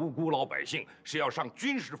杀无辜老百姓是要上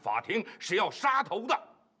军事法庭，是要杀头的。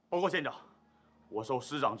报告县长，我受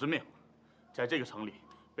师长之命，在这个城里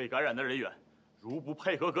被感染的人员，如不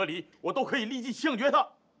配合隔离，我都可以立即枪决他。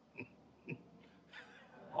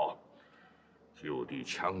好，就地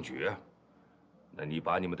枪决。那你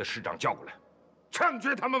把你们的师长叫过来。 枪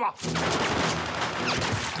决他们吧！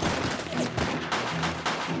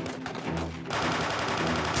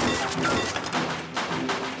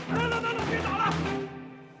等，别打了！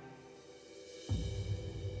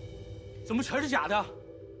怎么全是假的？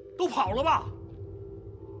都跑了吧？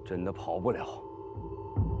真的跑不了。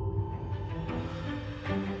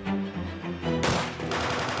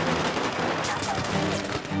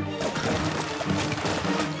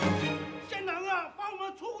县长啊，放我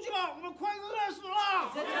们出去吧，我们快饿死了！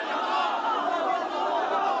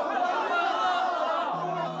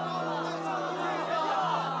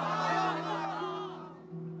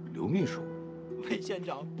刘秘书，魏县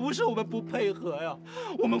长，不是我们不配合呀，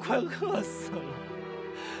我们快饿死了。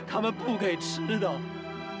他们不给吃的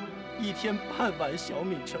，1天半碗小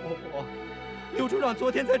米成活。刘处长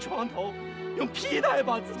昨天在床头用皮带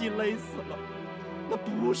把自己勒死了，那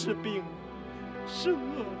不是病，是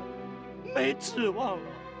饿了，没指望了。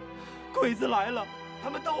鬼子来了，他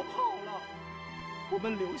们都跑了，我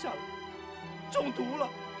们留下了，中毒了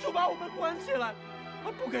就把我们关起来，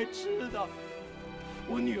还不给吃的。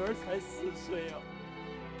我女儿才4岁啊，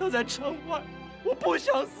她在城外，我不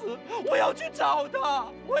想死，我要去找她，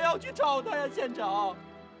我要去找她呀，县长。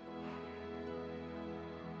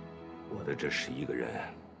我的这11个人，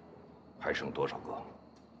还剩多少个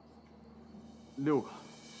？6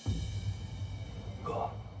个。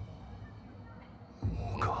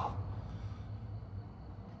5个，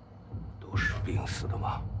都是病死的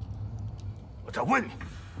吗？我再问你，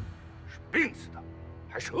是病死的，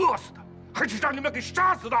还是饿死的，还是让你们给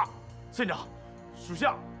杀死的？县长，属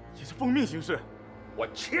下也是奉命行事。我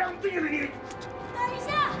枪毙了你！等一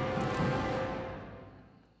下。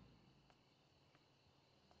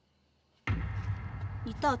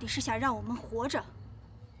你到底是想让我们活着，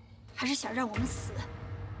还是想让我们死？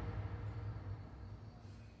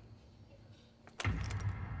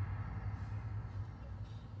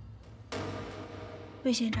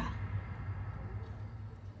魏县长，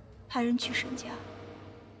派人去沈家，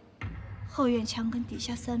后院墙根底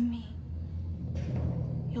下3米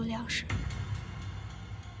有粮食。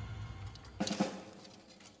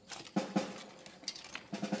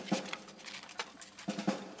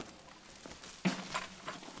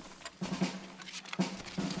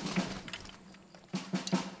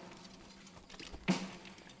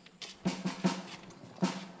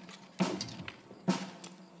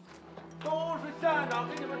都是县长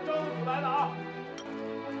给你们争取来的啊！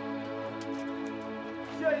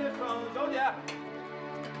谢谢沈小姐。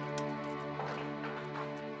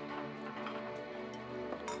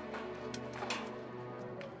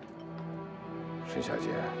沈小姐，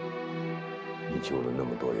你救了那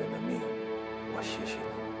么多人的命，我谢谢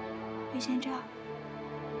你。魏县长，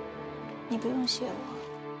你不用谢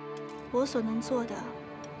我，我所能做的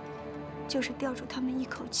就是吊住他们一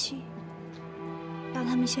口气，让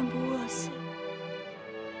他们先不饿死。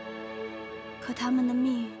可他们的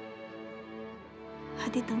命还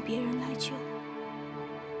得等别人来救。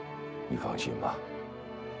你放心吧，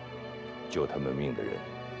救他们命的人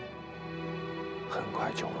很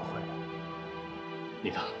快就会回来。你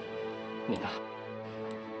看，你看，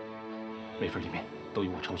每份里面都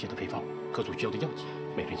有我抄写的配方和所需要的药剂，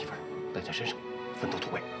每人1份，带在身上，分头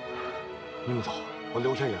突围。你们走，我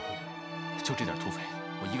留下掩护。就这点土匪，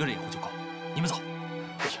我一个人掩护就够。你们走。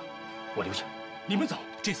不行，我留下。你们走。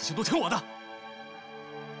这次行动听我的。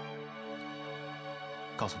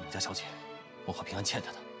告诉你们家小姐，我和平安欠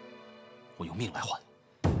她的，我用命来换。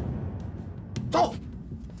走。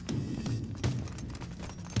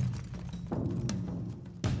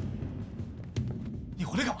你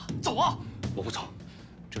回来干嘛？走啊！我不走，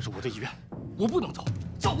这是我的意愿，我不能走。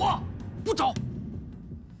走啊！不走。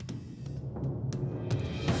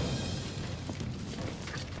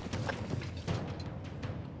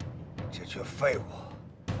这群废物，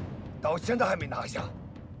到现在还没拿下，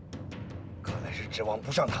看来是指望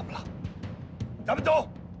不上他们了。咱们走。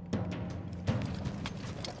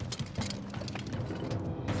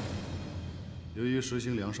由于实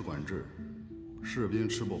行粮食管制，士兵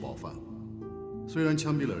吃不饱饭。虽然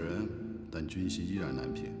枪毙了人，但军心依然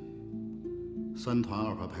难平。3团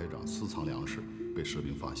2排排长私藏粮食，被士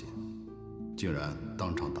兵发现，竟然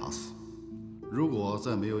当场打死。如果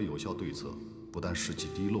再没有有效对策，不但士气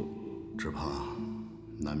低落，只怕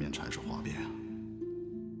难免产生哗变啊！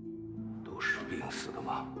都是病死的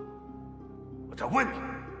吗？我再问你，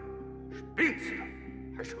是病死的，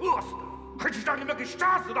还是饿死的，还是让你们给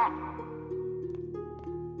杀死的？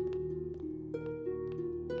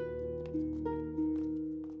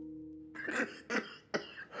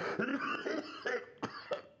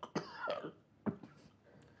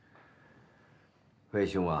魏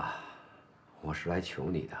兄啊，我是来求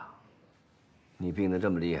你的。你病得这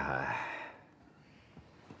么厉害，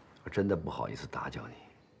我真的不好意思打搅你。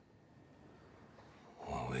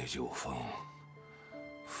我魏九峰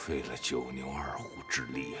费了9牛2虎之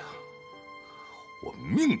力啊，我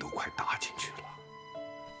命都快搭进去了。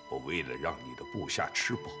我为了让你的部下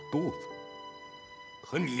吃饱肚子，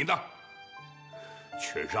可你呢，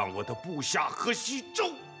却让我的部下喝稀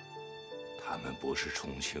粥。他们不是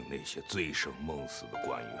重庆那些醉生梦死的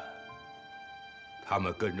官员，他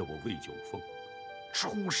们跟着我魏九峰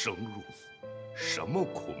出生入死，什么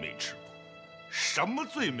苦没吃过，什么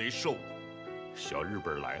罪没受过。小日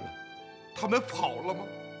本来了，他们跑了吗？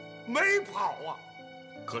没跑啊。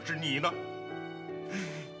可是你呢？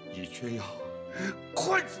你却要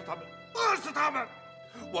困死他们，饿死他们。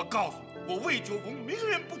我告诉你，我魏九峰明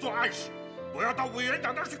人不做暗事，我要到委员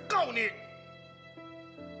长那儿去告你。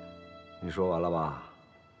你说完了吧？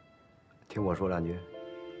听我说2句。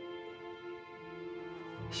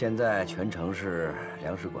现在全城是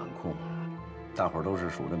粮食管控，大伙儿都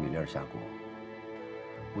是数着米粒下锅。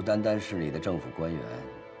不单单是你的政府官员，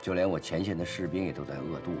就连我前线的士兵也都在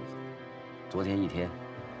饿肚子。昨天一天，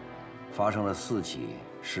发生了4起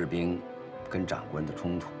士兵跟长官的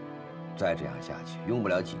冲突，再这样下去，用不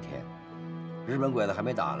了几天，日本鬼子还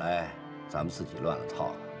没打来，咱们自己乱了套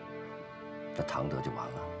了，这唐德就完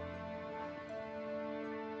了。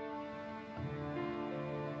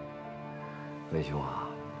魏兄啊，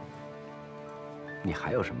你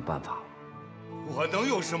还有什么办法？我能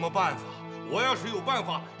有什么办法？我要是有办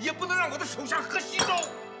法，也不能让我的手下喝稀粥。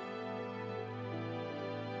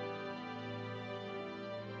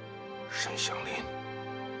沈祥林，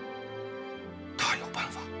他有办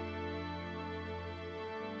法。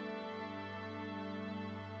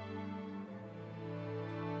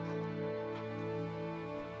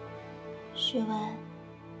学文，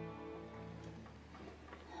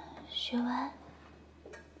学文，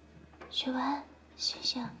学文，醒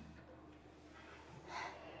醒！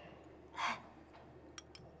来，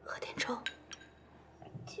喝点粥。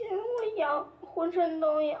既然我痒，浑身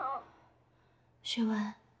都痒。学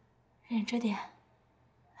文，忍着点。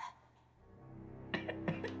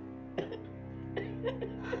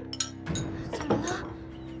怎么了？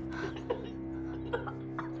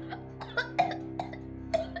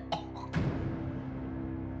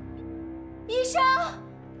医生，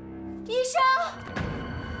医生！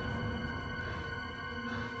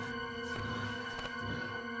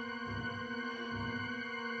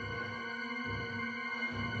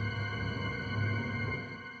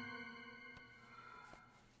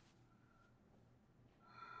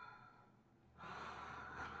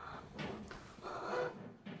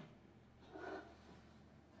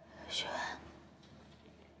学文，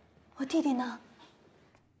我弟弟呢？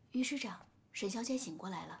于师长，沈小姐醒过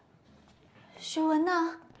来了。学文呢？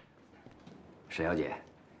沈小姐，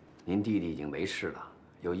您弟弟已经没事了，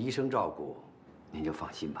有医生照顾，您就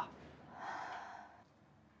放心吧。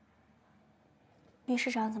于师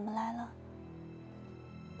长怎么来了？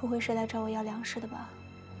不会是来找我要粮食的吧？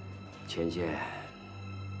前线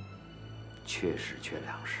确实缺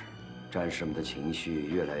粮食，战士们的情绪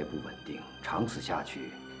越来越不稳定，长此下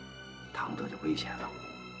去，唐德就危险了。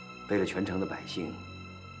为了全城的百姓，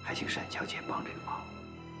还请沈小姐帮这个忙。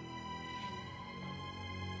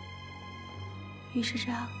于师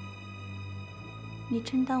长，你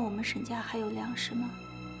真当我们沈家还有粮食吗？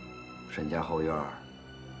沈家后院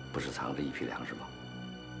不是藏着一批粮食吗？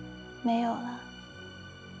没有了，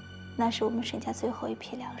那是我们沈家最后一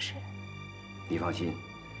批粮食。你放心，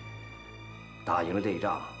打赢了这一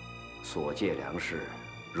仗，所借粮食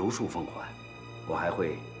如数奉还，我还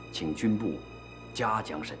会请军部嘉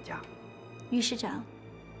奖沈家。于师长，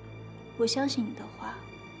我相信你的话，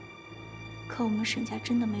可我们沈家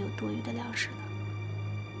真的没有多余的粮食了。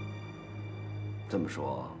这么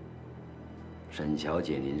说，沈小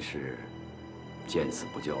姐您是见死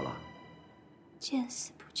不救了？见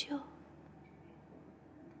死不救。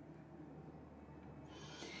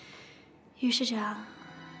于师长，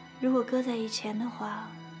如果搁在以前的话，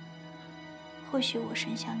或许我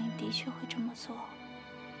沈香菱的确会这么做。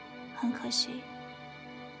很可惜，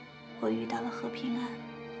我遇到了和平安。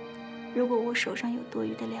如果我手上有多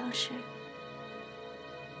余的粮食，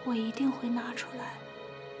我一定会拿出来，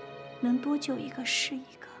能多救一个是一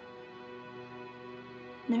个，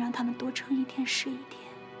能让他们多撑一天是一天。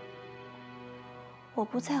我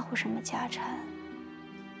不在乎什么家产，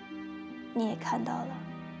你也看到了，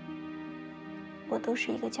我都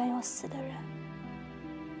是一个将要死的人，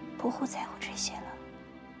不会在乎这些了。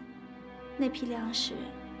那批粮食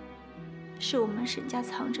是我们沈家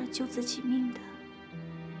藏着救自己命的，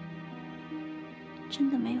真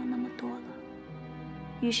的没有那么多了。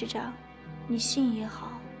于师长，你信也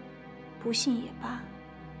好，不信也罢，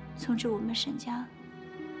总之我们沈家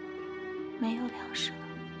没有粮食了。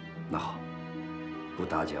那好，不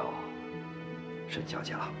打搅沈小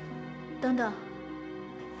姐了。等等。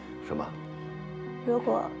什么？如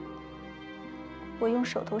果我用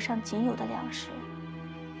手头上仅有的粮食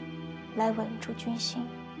来稳住军心，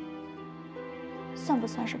算不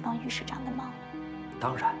算是帮于师长的忙？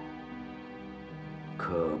当然。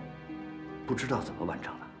可不知道怎么完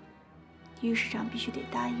成的。于师长必须得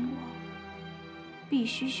答应我，必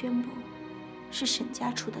须宣布是沈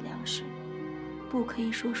家出的粮食，不可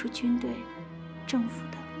以说是军队、政府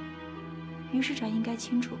的。于师长应该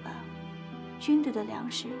清楚吧？军队的粮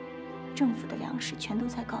食、政府的粮食全都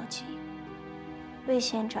在告急。魏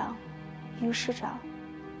县长、于师长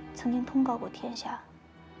曾经通告过天下，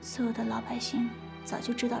所有的老百姓早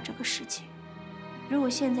就知道这个事情。如果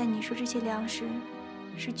现在你说这些粮食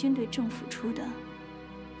是军队政府出的，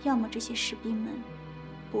要么这些士兵们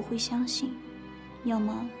不会相信，要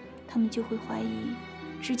么他们就会怀疑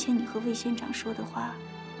之前你和魏县长说的话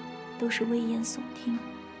都是危言耸听，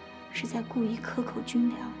是在故意克扣军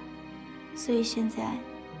粮。所以现在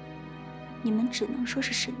你们只能说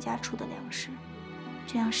是沈家出的粮食，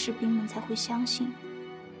这样士兵们才会相信，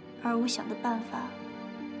而我想的办法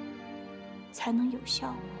才能有效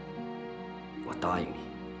果。我答应你。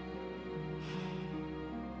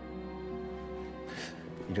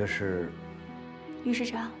你这是？于师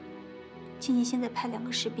长，请你现在派2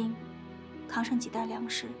个士兵，扛上几袋粮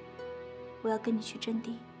食，我要跟你去阵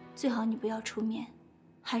地，最好你不要出面，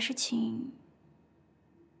还是请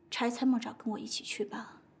差参谋长跟我一起去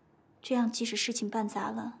吧，这样即使事情办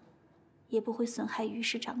砸了，也不会损害于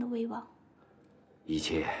师长的威望。一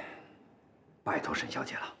切拜托沈小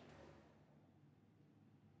姐了。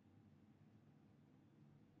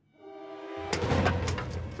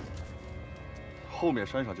后面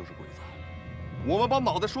山上就是鬼子，我们把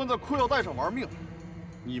脑袋拴在裤腰带上玩命，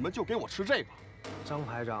你们就给我吃这个。张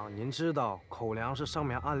排长，您知道口粮是上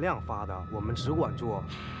面按量发的，我们只管做。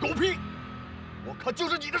狗屁！我看就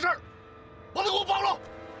是你的事儿，把他给我绑了！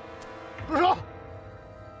住手！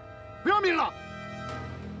不要命了！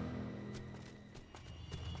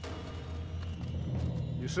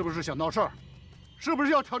你是不是想闹事儿？是不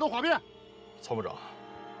是要挑拨哗变？参谋长，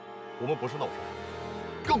我们不是闹事，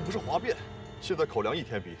更不是哗变。现在口粮一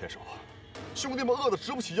天比一天少，兄弟们饿得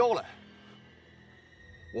直不起腰来。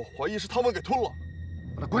我怀疑是他们给吞了，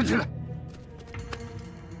把他关起来。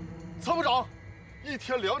参谋长，一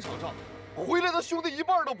天2场仗，回来的兄弟一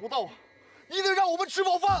半都不到，一定让我们吃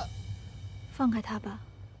饱饭。放开他吧。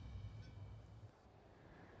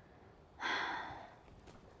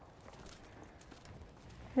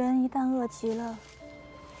人一旦饿极了，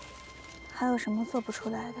还有什么做不出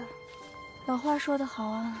来的？老话说得好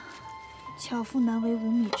啊，巧妇难为无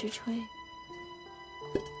米之炊。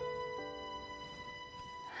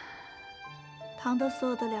唐德所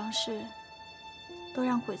有的粮食都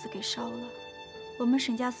让鬼子给烧了。我们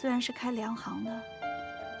沈家虽然是开粮行的，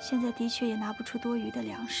现在的确也拿不出多余的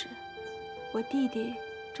粮食。我弟弟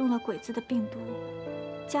中了鬼子的病毒，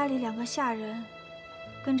家里2个下人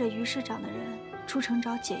跟着于市长的人出城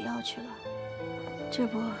找解药去了。这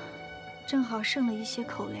不，正好剩了一些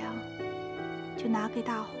口粮，就拿给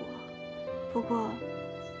大伙。不过，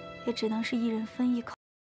也只能是1人分1口。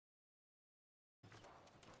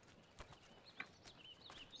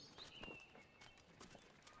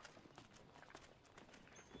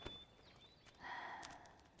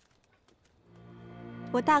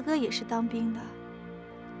我大哥也是当兵的，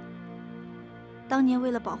当年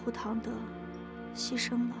为了保护唐德，牺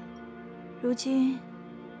牲了。如今，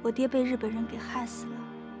我爹被日本人给害死了，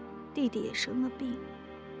弟弟也生了病，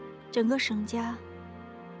整个沈家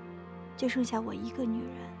就剩下我一个女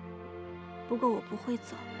人。不过我不会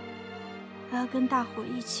走，我要跟大伙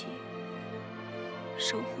一起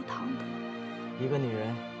守护唐德。一个女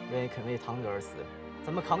人愿意肯为唐德而死，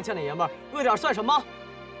咱们扛枪的爷们儿饿点算什么？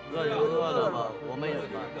饿就饿了吧，我们也饿。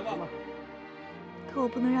可我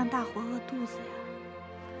不能让大伙饿肚子呀。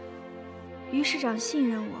于市长信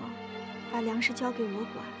任我，把粮食交给我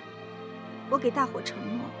管。我给大伙承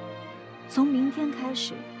诺，从明天开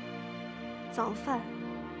始，早饭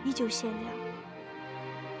依旧限量，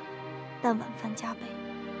但晚饭加倍。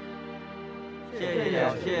谢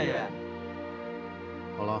谢。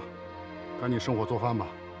好了，赶紧生火做饭吧。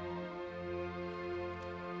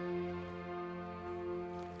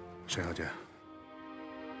沈小姐，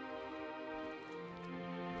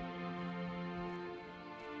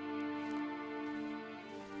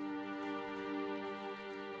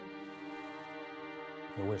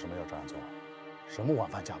你为什么要这样做？什么晚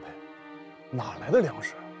饭加倍？哪来的粮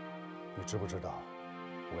食？你知不知道，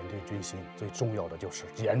稳定军心最重要的就是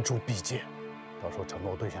严筑必戒。到时候承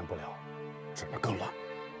诺兑现不了，只能更乱。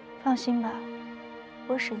放心吧，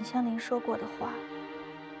我沈香菱说过的话，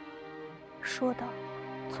说到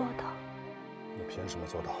做到。你凭什么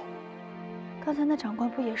做到？刚才那长官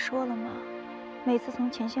不也说了吗？每次从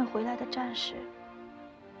前线回来的战士，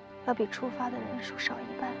要比出发的人数少1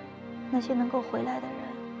半。那些能够回来的人，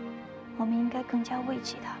我们应该更加慰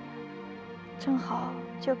藉他们，正好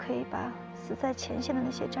就可以把死在前线的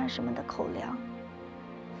那些战士们的口粮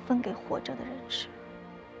分给活着的人吃。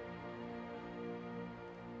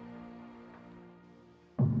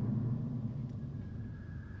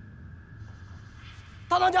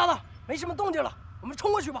大当家的，没什么动静了，我们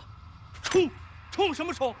冲过去吧。冲什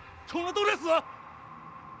么冲？冲了都得死！我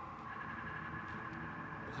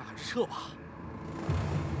看还是撤吧。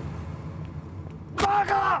八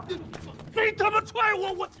个，谁他妈踹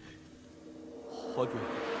我？何军，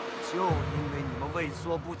就因为你们畏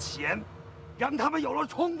缩不前，让他们有了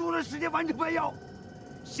充足的时间完成备药，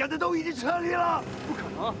现在都已经撤离了。不可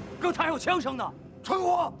能，刚才还有枪声呢。蠢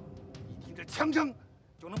货，一听这枪声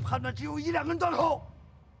就能判断只有1、2个人断后。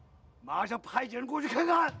马上派几人过去看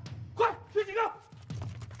看，快去几个！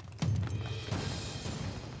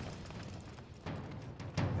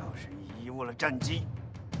要是贻误了战机，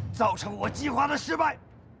造成我计划的失败，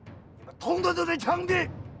你们统统都得枪毙！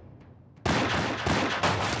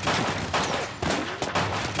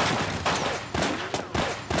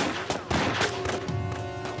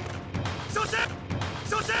小心！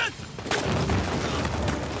小心！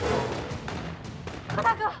何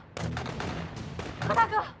大哥，何大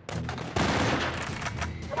哥！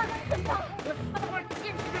大哥，你怎么样？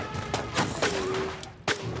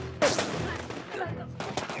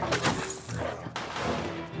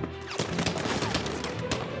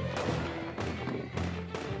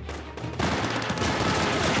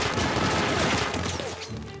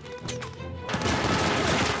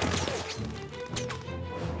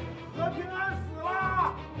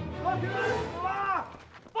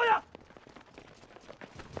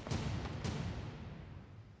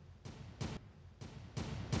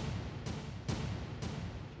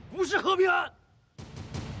是和平安。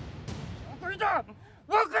小鬼子，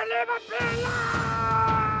我跟你们拼了！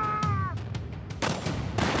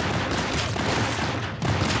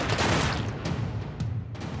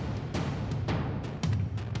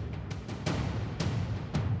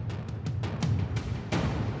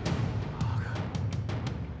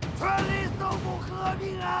 全力守护和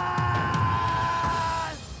平安！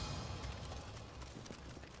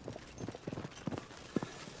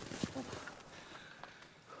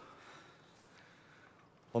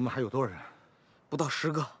我们还有多少人？不到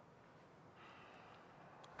10个。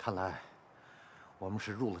看来，我们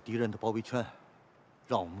是入了敌人的包围圈，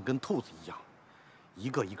让我们跟兔子一样，一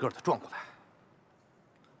个一个的转过来。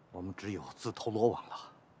我们只有自投罗网了。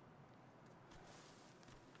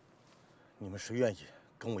你们谁愿意？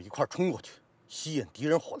 跟我一块冲过去，吸引敌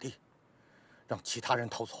人火力，让其他人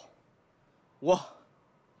逃走。我，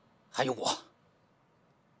还有我。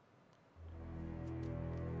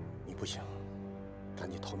你不行，赶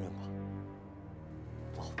紧逃命吧。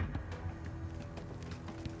走。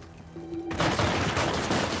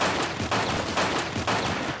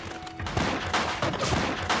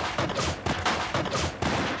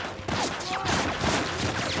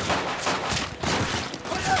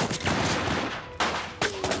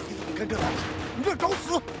跟着来了，你这找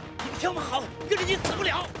死！你听我好，跟着你死不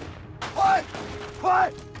了。快，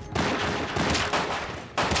快！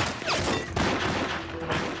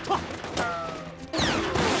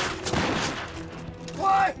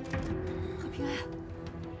快！何平安，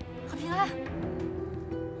何平安，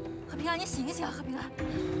何平安，你醒一醒啊！何平安，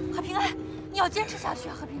何平安，你要坚持下去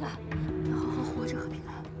啊！何平安，你要好好活着，何平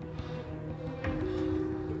安。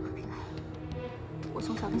何平安，我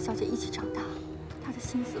从小跟小姐一起长大。 他的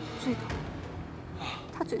心思我最懂，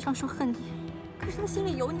他嘴上说恨你，可是他心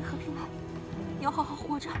里有你。何平安，你要好好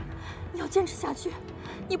活着，你要坚持下去，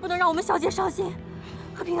你不能让我们小姐伤心。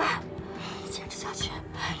何平安，坚持下去，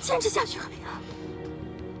坚持下去，何平安。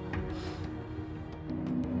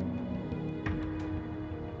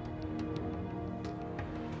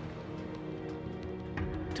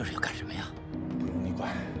这是要干什么呀？不用你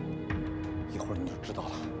管，一会儿你就知道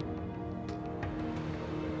了。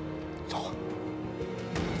走。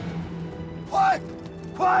 快，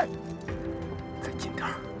快！再近点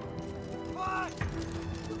儿！快！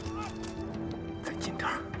再近点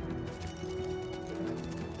儿！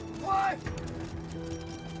快！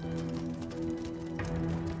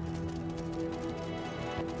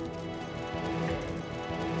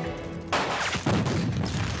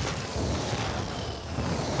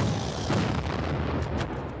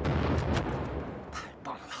太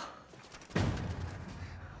棒了！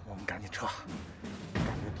我们赶紧撤。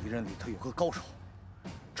 敌人里头有个高手，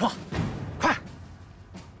撤！快！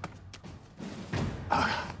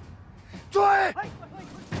追！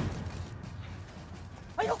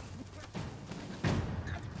哎呦！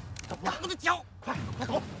怎么了？我的脚！快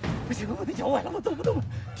走！不行，我的脚崴了，我走不动了。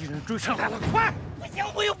敌人追上来了，快！不行，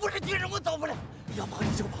我又不是敌人，我走不了。要跑你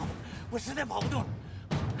就跑，我实在跑不动了。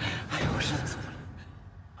哎呦，我实在走不了。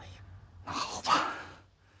哎呀，那好吧，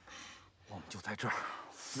我们就在这儿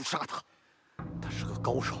伏杀他。 他是个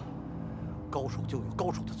高手，高手就有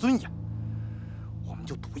高手的尊严。我们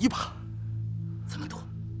就赌一把。怎么赌？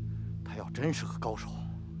他要真是个高手，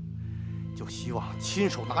就希望亲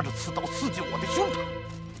手拿着刺刀刺进我的胸膛。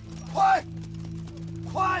快，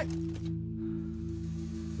快！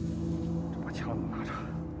这把枪你拿着，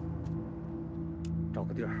找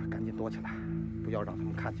个地儿赶紧躲起来，不要让他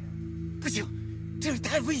们看见。不行，这里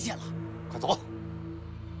太危险了。快走！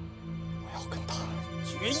我要跟他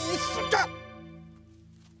决一死战。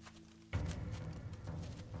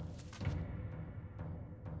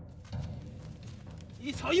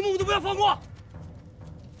 一草一木都不要放过！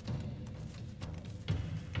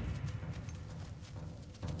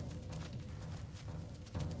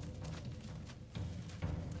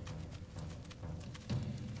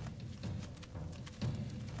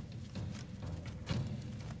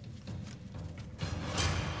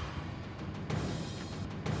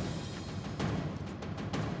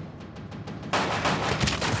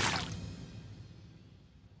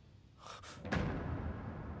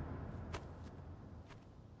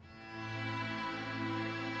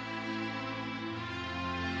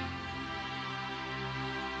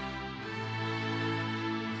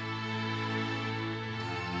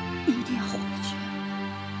你一定要活下去。